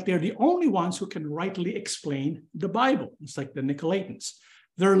claim that they're the only ones who can rightly explain the Bible. It's like the Nicolaitans.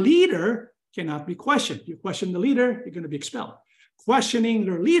 Their leader cannot be questioned. You question the leader, you're going to be expelled. Questioning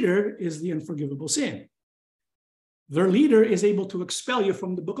their leader is the unforgivable sin. Their leader is able to expel you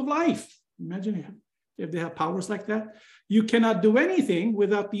from the book of life. Imagine if they have powers like that. You cannot do anything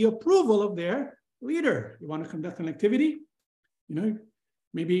without the approval of their leader. You want to conduct an activity?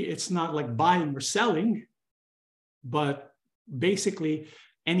 Maybe it's not like buying or selling, but basically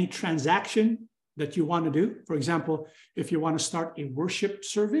any transaction that you want to do. For example, if you want to start a worship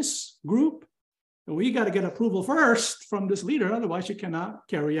service group, we got to get approval first from this leader. Otherwise, you cannot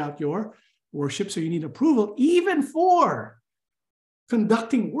carry out your worship. So you need approval even for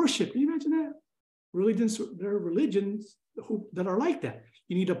conducting worship. Can you imagine that? There are religions that are like that.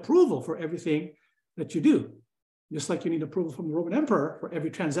 You need approval for everything that you do. Just like you need approval from the Roman Emperor for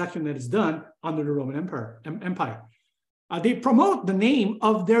every transaction that is done under the Roman Empire. They promote the name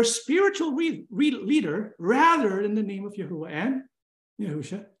of their spiritual leader rather than the name of Yahuwah and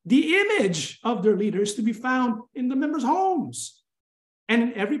Yahusha. The image of their leader is to be found in the members' homes and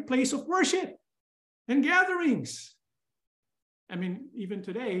in every place of worship and gatherings. I mean, even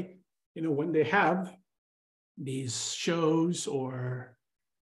today, when they have these shows or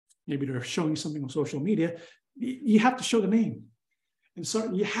maybe they're showing something on social media, you have to show the name. And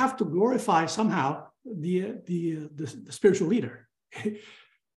so you have to glorify somehow the spiritual leader.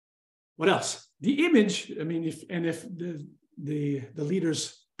 What else? The image, if the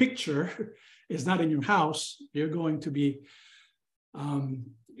leader's picture is not in your house, you're going to be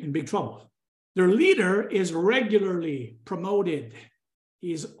in big trouble. Their leader is regularly promoted.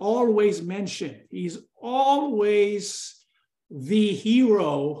 He's always mentioned. He's always the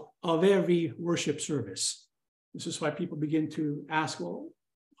hero of every worship service. This is why people begin to ask, well,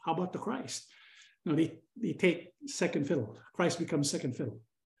 how about the Christ? No, they take second fiddle. Christ becomes second fiddle,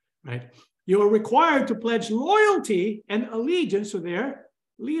 right? You are required to pledge loyalty and allegiance to their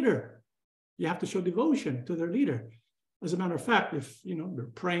leader. You have to show devotion to their leader. As a matter of fact, if they're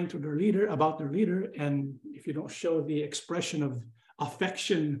praying to their leader, about their leader, and if you don't show the expression of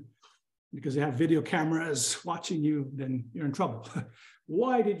affection because they have video cameras watching you, then you're in trouble.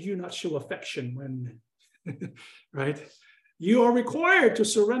 Why did you not show affection when, right? you are required to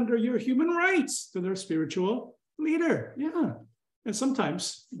surrender your human rights to their spiritual leader. Yeah. And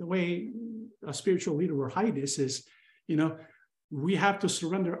sometimes the way a spiritual leader will hide this is, we have to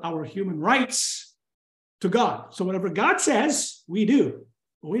surrender our human rights to God. So whatever God says, we do.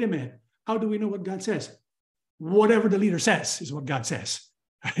 But wait a minute. How do we know what God says? Whatever the leader says is what God says,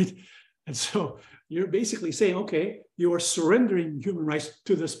 right? And so you're basically saying, okay, you are surrendering human rights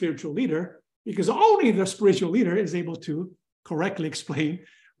to the spiritual leader because only the spiritual leader is able to correctly explain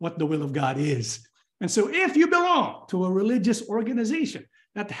what the will of God is. And so if you belong to a religious organization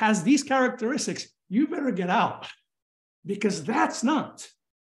that has these characteristics, you better get out, because that's not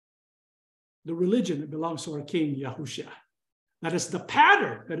the religion that belongs to our King Yahushua. That is the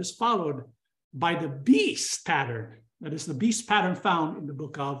pattern that is followed by the beast pattern. That is the beast pattern found in the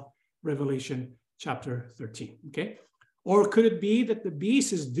book of Revelation chapter 13, okay? Or could it be that the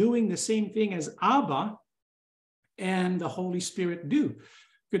beast is doing the same thing as Abba and the Holy Spirit do?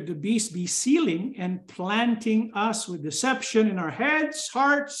 Could the beast be sealing and planting us with deception in our heads,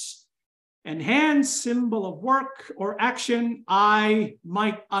 hearts, and hands, symbol of work or action? I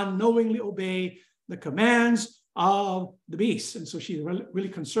might unknowingly obey the commands of the beast. And so she's really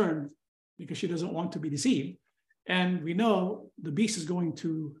concerned because she doesn't want to be deceived. And we know the beast is going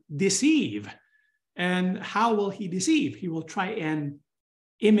to deceive. And how will he deceive? He will try and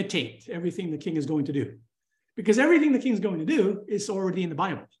imitate everything the king is going to do. Because everything the king is going to do is already in the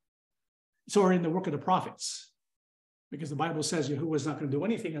Bible. It's already in the work of the prophets. Because the Bible says Yahuwah is not going to do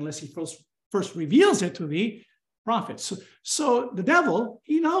anything unless he first reveals it to the prophets. So the devil,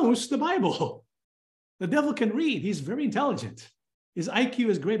 he knows the Bible. The devil can read. He's very intelligent. His IQ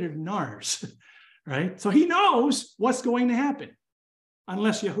is greater than ours, right? So he knows what's going to happen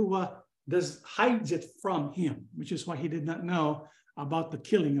unless Yahuwah hides it from him, which is why he did not know about the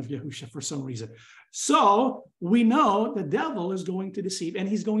killing of Yahushua for some reason. So we know the devil is going to deceive, and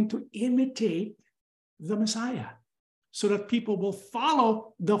he's going to imitate the Messiah so that people will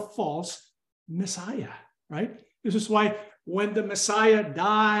follow the false Messiah, right? This is why when the Messiah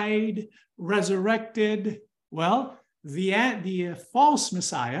died, resurrected, well, the false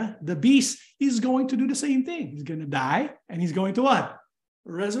Messiah, the beast, is going to do the same thing. He's going to die, and he's going to what?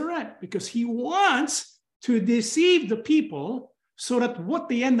 Resurrect, because he wants to deceive the people so that what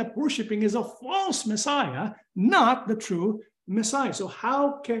they end up worshiping is a false Messiah, not the true Messiah. So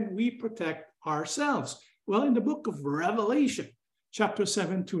how can we protect ourselves? Well, in the book of Revelation, chapter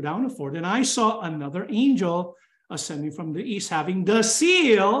 7, 2 down to 4, then I saw another angel ascending from the east, having the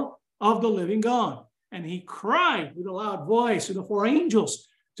seal of the living God. And he cried with a loud voice to the four angels,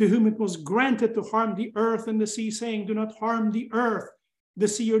 to whom it was granted to harm the earth and the sea, saying, do not harm the earth, the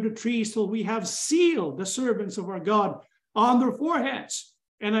sea, or the trees, till we have sealed the servants of our God on their foreheads.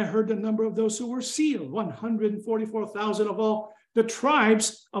 And I heard the number of those who were sealed, 144,000 of all the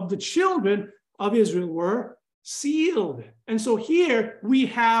tribes of the children of Israel were sealed. And so here we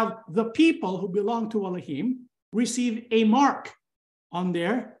have the people who belong to Elohim receive a mark on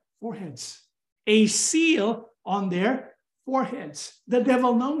their foreheads, a seal on their foreheads. The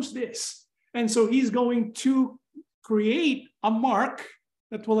devil knows this. And so he's going to create a mark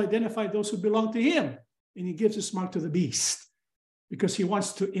that will identify those who belong to him. And he gives this mark to the beast because he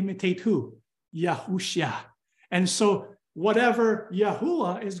wants to imitate who? Yahushua. And so whatever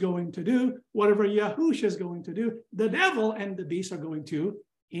Yahuwah is going to do, whatever Yahushua is going to do, the devil and the beast are going to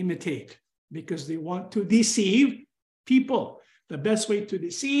imitate because they want to deceive people. The best way to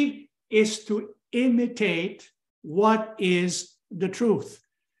deceive is to imitate what is the truth.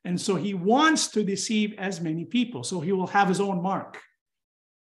 And so he wants to deceive as many people. So he will have his own mark.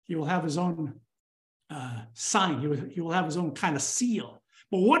 He will have his own sign. He will have his own kind of seal.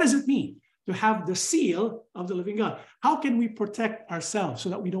 But what does it mean to have the seal of the living God? How can we protect ourselves so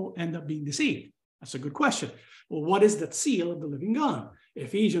that we don't end up being deceived? That's a good question. Well, what is that seal of the living God?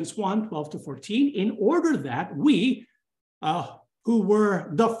 Ephesians 1, 12 to 14, in order that we, who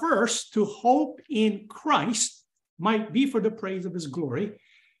were the first to hope in Christ, might be for the praise of his glory.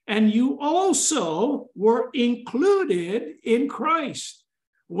 And you also were included in Christ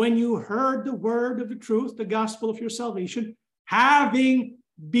when you heard the word of the truth, the gospel of your salvation, having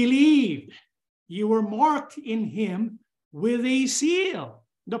believed. You were marked in him with a seal,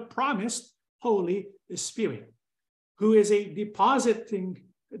 the promised Holy Spirit, who is a deposit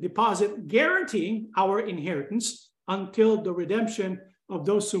guaranteeing our inheritance until the redemption of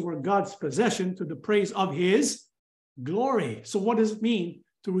those who were God's possession, to the praise of his glory. So what does it mean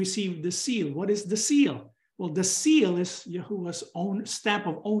to receive the seal? What is the seal? Well, the seal is Yahuwah's own stamp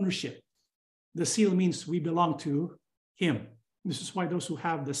of ownership. The seal means we belong to him. This is why those who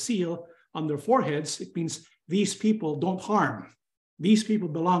have the seal on their foreheads, it means these people don't harm. These people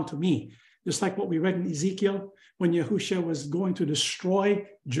belong to me. Just like what we read in Ezekiel, when Yahushua was going to destroy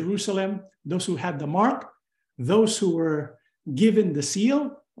Jerusalem, those who had the mark, those who were given the seal,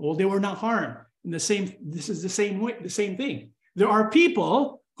 well, they were not harmed. And this is the same way, the same thing. There are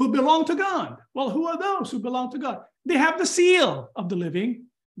people who belong to God. Well, who are those who belong to God? They have the seal of the living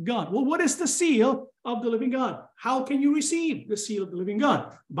God. Well, what is the seal of the living God? How can you receive the seal of the living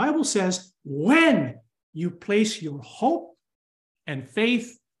God? The Bible says, when you place your hope and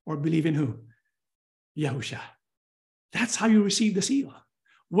faith or believe in who? Yahusha. That's how you receive the seal.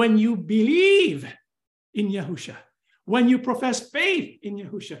 When you believe in Yahusha, when you profess faith in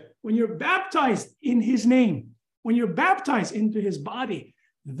Yahusha, when you're baptized in his name, when you're baptized into his body,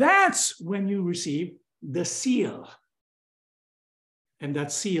 that's when you receive the seal. And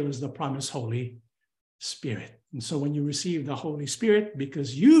that seal is the promised Holy Spirit. And so when you receive the Holy Spirit,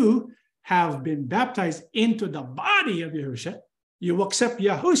 because you have been baptized into the body of Yahusha, you accept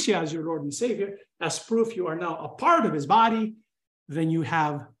Yahushua as your Lord and Savior, as proof you are now a part of his body, then you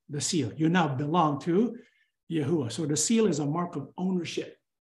have the seal. You now belong to Yahuwah. So the seal is a mark of ownership.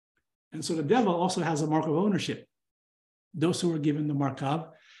 And so the devil also has a mark of ownership. Those who are given the mark of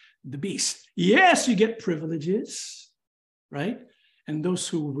the beast. Yes, you get privileges, right? And those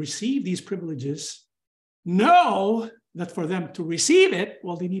who receive these privileges know that for them to receive it,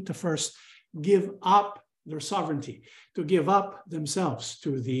 well, they need to first give up their sovereignty, to give up themselves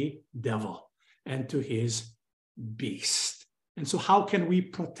to the devil and to his beast. And so how can we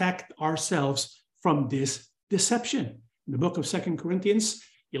protect ourselves from this deception? In the book of 2 Corinthians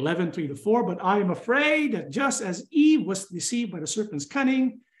 11:3-4, but I am afraid that just as Eve was deceived by the serpent's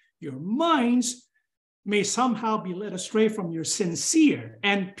cunning, your minds may somehow be led astray from your sincere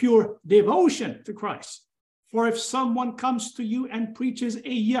and pure devotion to Christ. For if someone comes to you and preaches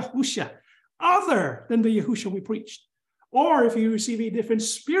a Yahusha other than the Yahusha we preached, or if you receive a different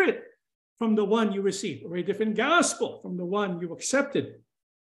spirit from the one you received, or a different gospel from the one you accepted,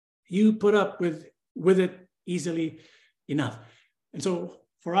 you put up with it easily enough. And so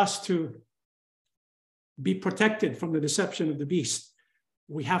for us to be protected from the deception of the beast,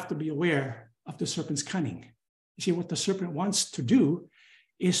 we have to be aware of the serpent's cunning. You see, what the serpent wants to do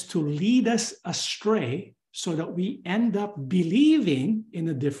is to lead us astray so that we end up believing in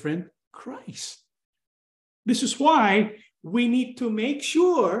a different Christ. This is why we need to make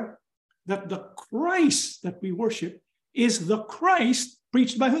sure that the Christ that we worship is the Christ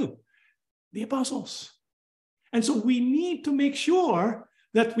preached by who? The apostles. And so we need to make sure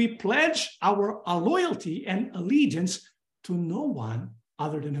that we pledge our loyalty and allegiance to no one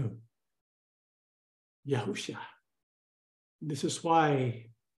other than who? Yahusha. This is why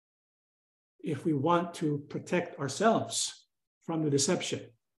if we want to protect ourselves from the deception,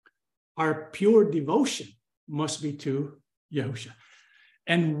 our pure devotion must be to Yahusha.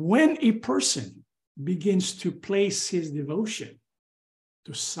 And when a person begins to place his devotion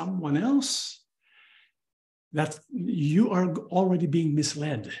to someone else, that you are already being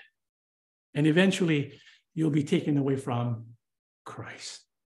misled. And eventually you'll be taken away from Christ.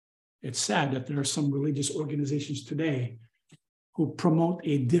 It's sad that there are some religious organizations today who promote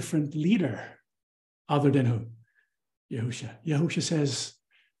a different leader other than who? Yahusha. Yahusha says,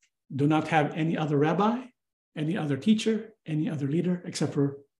 do not have any other rabbi, any other teacher, any other leader except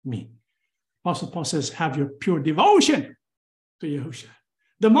for me. Apostle Paul says, have your pure devotion to Yahusha.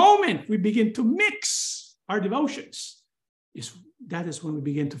 The moment we begin to mix our devotions, that is when we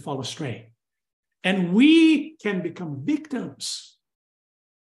begin to fall astray. And we can become victims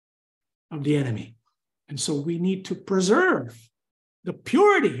of the enemy. And so we need to preserve the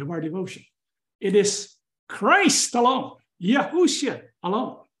purity of our devotion. It is Christ alone, Yahushua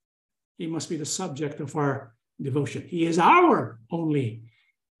alone. He must be the subject of our devotion. He is our only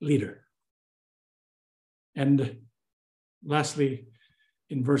leader. And lastly,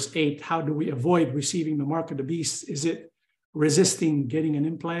 in verse 8, how do we avoid receiving the mark of the beast? Is it resisting getting an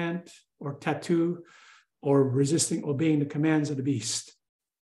implant or tattoo, or resisting obeying the commands of the beast?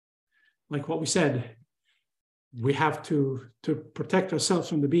 Like what we said, we have to protect ourselves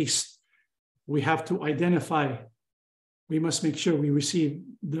from the beast. We have to identify. We must make sure we receive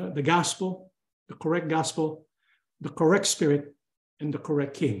the gospel, the correct spirit, and the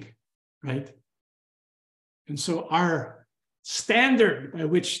correct king, right? And so our standard by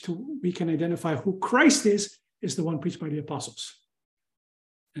which we can identify who Christ is the one preached by the apostles.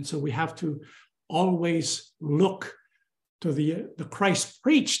 And so we have to always look to the Christ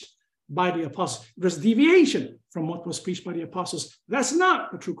preached by the apostles. There's deviation from what was preached by the apostles. That's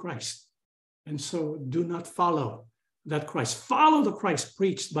not the true Christ. And so do not follow that Christ. Follow the Christ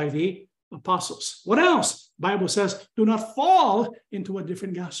preached by the apostles. What else? Bible says, do not fall into a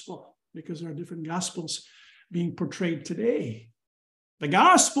different gospel, because there are different gospels being portrayed today. The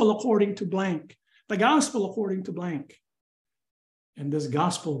gospel according to blank. The gospel according to blank. And this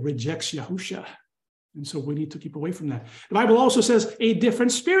gospel rejects Yahusha. And so we need to keep away from that. The Bible also says a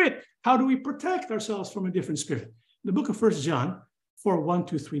different spirit. How do we protect ourselves from a different spirit? The book of 1 John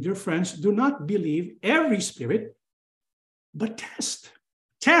 4:1-3. Dear friends, do not believe every spirit, but test.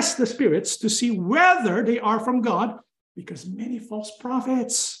 Test the spirits to see whether they are from God, because many false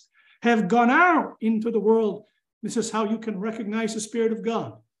prophets have gone out into the world. This is how you can recognize the Spirit of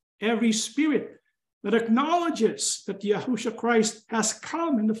God. Every spirit that acknowledges that Yahushua Christ has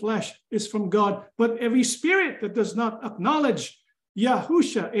come in the flesh is from God. But every spirit that does not acknowledge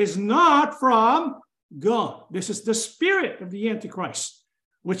Yahusha is not from God. This is the spirit of the Antichrist,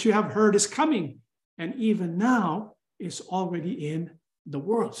 which you have heard is coming, and even now is already in the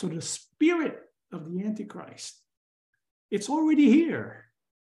world. So the spirit of the Antichrist, it's already here.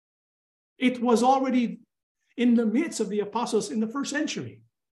 It was already in the midst of the apostles in the first century,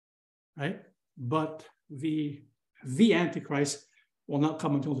 right? But the Antichrist will not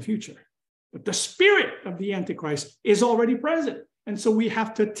come until the future. But the spirit of the Antichrist is already present. And so we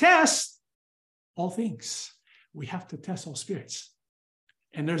have to test all things. We have to test all spirits.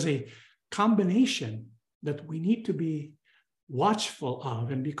 And there's a combination that we need to be watchful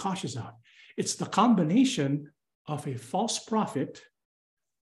of and be cautious of. It's the combination of a false prophet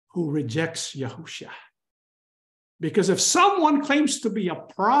who rejects Yahusha. Because if someone claims to be a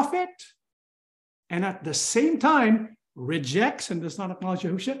prophet and at the same time rejects and does not acknowledge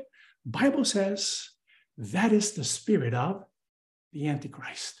Yahusha, Bible says that is the spirit of the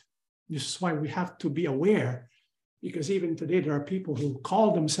Antichrist. This is why we have to be aware, because even today there are people who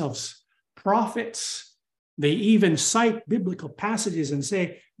call themselves prophets. They even cite biblical passages and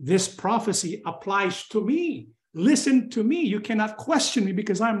say, this prophecy applies to me. Listen to me. You cannot question me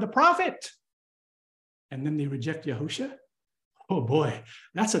because I'm the prophet. And then they reject Yahusha. Oh boy,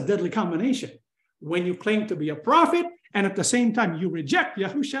 that's a deadly combination. When you claim to be a prophet and at the same time you reject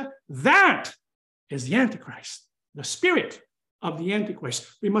Yahusha, that is the Antichrist, the spirit of the Antichrist.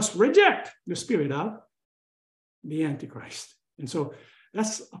 We must reject the spirit of the Antichrist. And so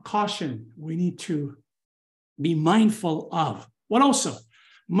that's a caution we need to be mindful of. What also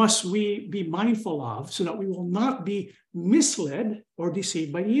must we be mindful of so that we will not be misled or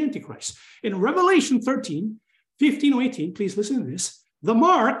deceived by the Antichrist? In Revelation 13:15-18, please listen to this. The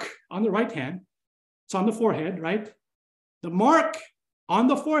mark on the right hand, it's on the forehead, right? The mark on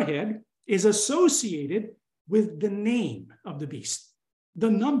the forehead is associated with the name of the beast, the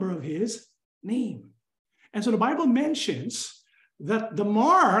number of his name. And so the Bible mentions that the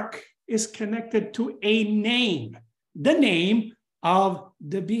mark is connected to a name, the name of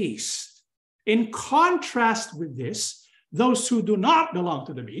the beast. In contrast with this, those who do not belong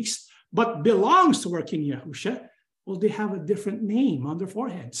to the beast, but belongs to our King Yahusha, well, they have a different name on their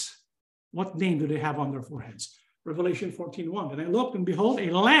foreheads. What name do they have on their foreheads? Revelation 14:1. And I looked, and behold,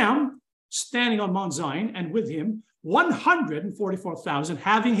 a lamb standing on Mount Zion, and with him 144,000,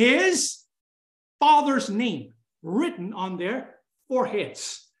 having his Father's name written on their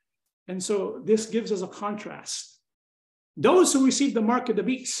foreheads. And so this gives us a contrast. Those who receive the mark of the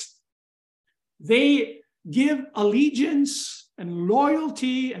beast, they give allegiance and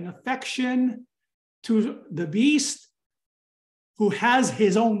loyalty and affection to the beast who has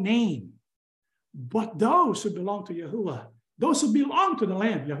his own name. But those who belong to Yahuwah, those who belong to the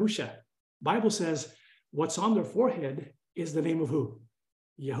Lamb, Yahusha, Bible says what's on their forehead is the name of who?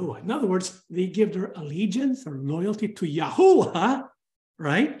 Yahuwah. In other words, they give their allegiance or loyalty to Yahuwah,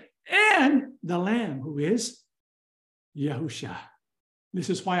 right? And the Lamb, who is Yahusha. This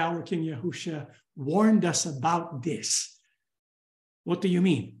is why our King Yahusha warned us about this. What do you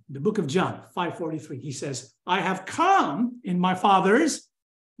mean? The book of John 5:43, he says, I have come in my Father's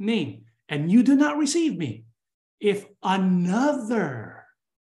name, and you do not receive me. If another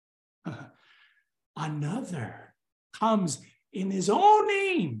comes in his own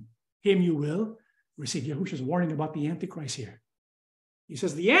name, him you will receive. Yahushua is warning about the Antichrist here. He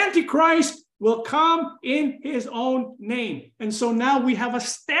says the Antichrist will come in his own name. And so now we have a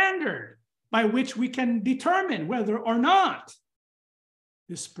standard by which we can determine whether or not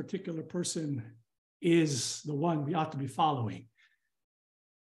this particular person is the one we ought to be following.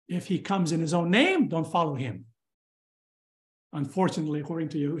 If he comes in his own name, don't follow him. Unfortunately, according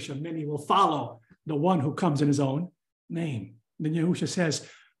to Yahushua, many will follow the one who comes in his own name. Then Yahushua says,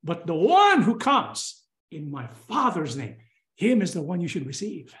 but the one who comes in my Father's name, him is the one you should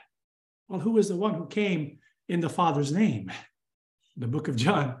receive. Well, who is the one who came in the Father's name? The book of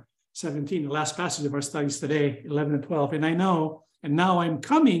John 17, the last passage of our studies today, 11 and 12. And I know, and now I'm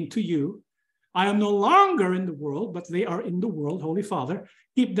coming to you. I am no longer in the world, but they are in the world, Holy Father.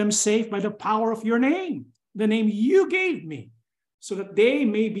 Keep them safe by the power of your name, the name you gave me, so that they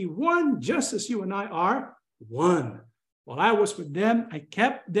may be one, just as you and I are one. While I was with them, I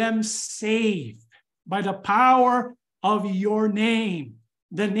kept them safe by the power of your name,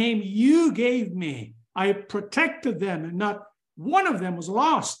 the name you gave me. I protected them, and not one of them was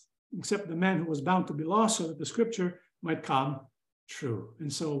lost, except the man who was bound to be lost, so that the scripture might come true.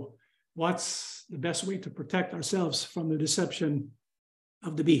 And so, what's the best way to protect ourselves from the deception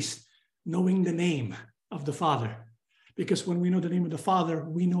of the beast? Knowing the name of the Father. Because when we know the name of the Father,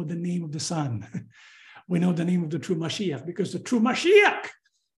 we know the name of the Son. We know the name of the true Mashiach, because the true Mashiach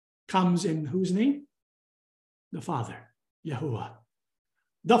comes in whose name? The Father, Yahuwah.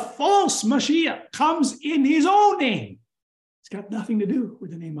 The false Mashiach comes in his own name. It's got nothing to do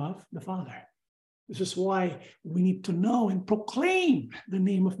with the name of the Father. This is why we need to know and proclaim the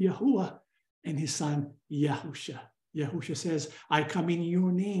name of Yahuwah and his son, Yahusha. Yahusha says, I come in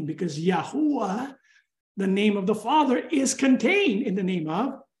your name, because Yahuwah, the name of the Father, is contained in the name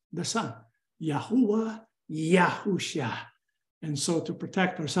of the Son. Yahuwah, Yahusha. And so to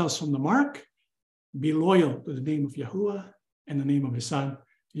protect ourselves from the mark, be loyal to the name of Yahuwah and the name of his son,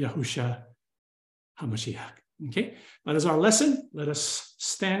 Yahusha HaMashiach. Okay, that is our lesson. Let us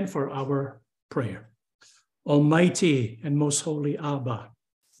stand for our prayer. Almighty and most holy Abba,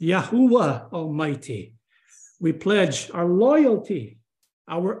 Yahuwah Almighty, we pledge our loyalty,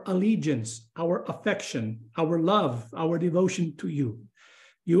 our allegiance, our affection, our love, our devotion to you.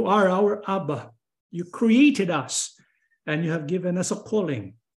 You are our Abba. You created us, and you have given us a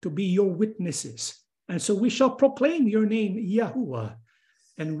calling to be your witnesses. And so we shall proclaim your name, Yahuwah,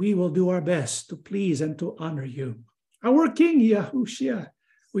 and we will do our best to please and to honor you. Our King, Yahushua,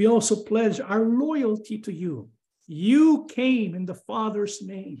 we also pledge our loyalty to you. You came in the Father's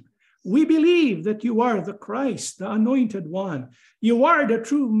name. We believe that you are the Christ, the anointed one. You are the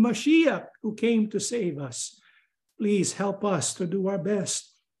true Mashiach who came to save us. Please help us to do our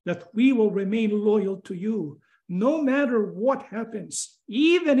best, that we will remain loyal to you, no matter what happens,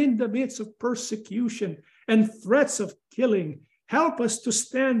 even in the midst of persecution and threats of killing. Help us to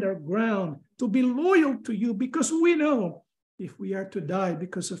stand our ground, to be loyal to you, because we know if we are to die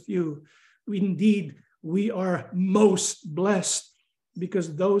because of you, indeed we are most blessed,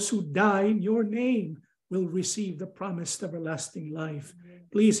 because those who die in your name will receive the promised everlasting life.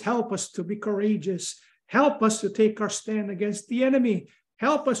 Please help us to be courageous. Help us to take our stand against the enemy.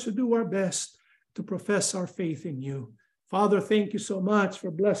 Help us to do our best to profess our faith in you. Father, thank you so much for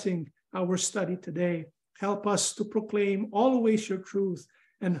blessing our study today. Help us to proclaim always your truth,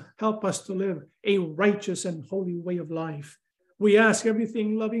 and help us to live a righteous and holy way of life. We ask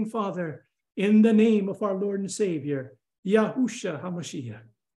everything, loving Father, in the name of our Lord and Savior, Yahusha HaMashiach.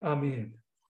 Amen.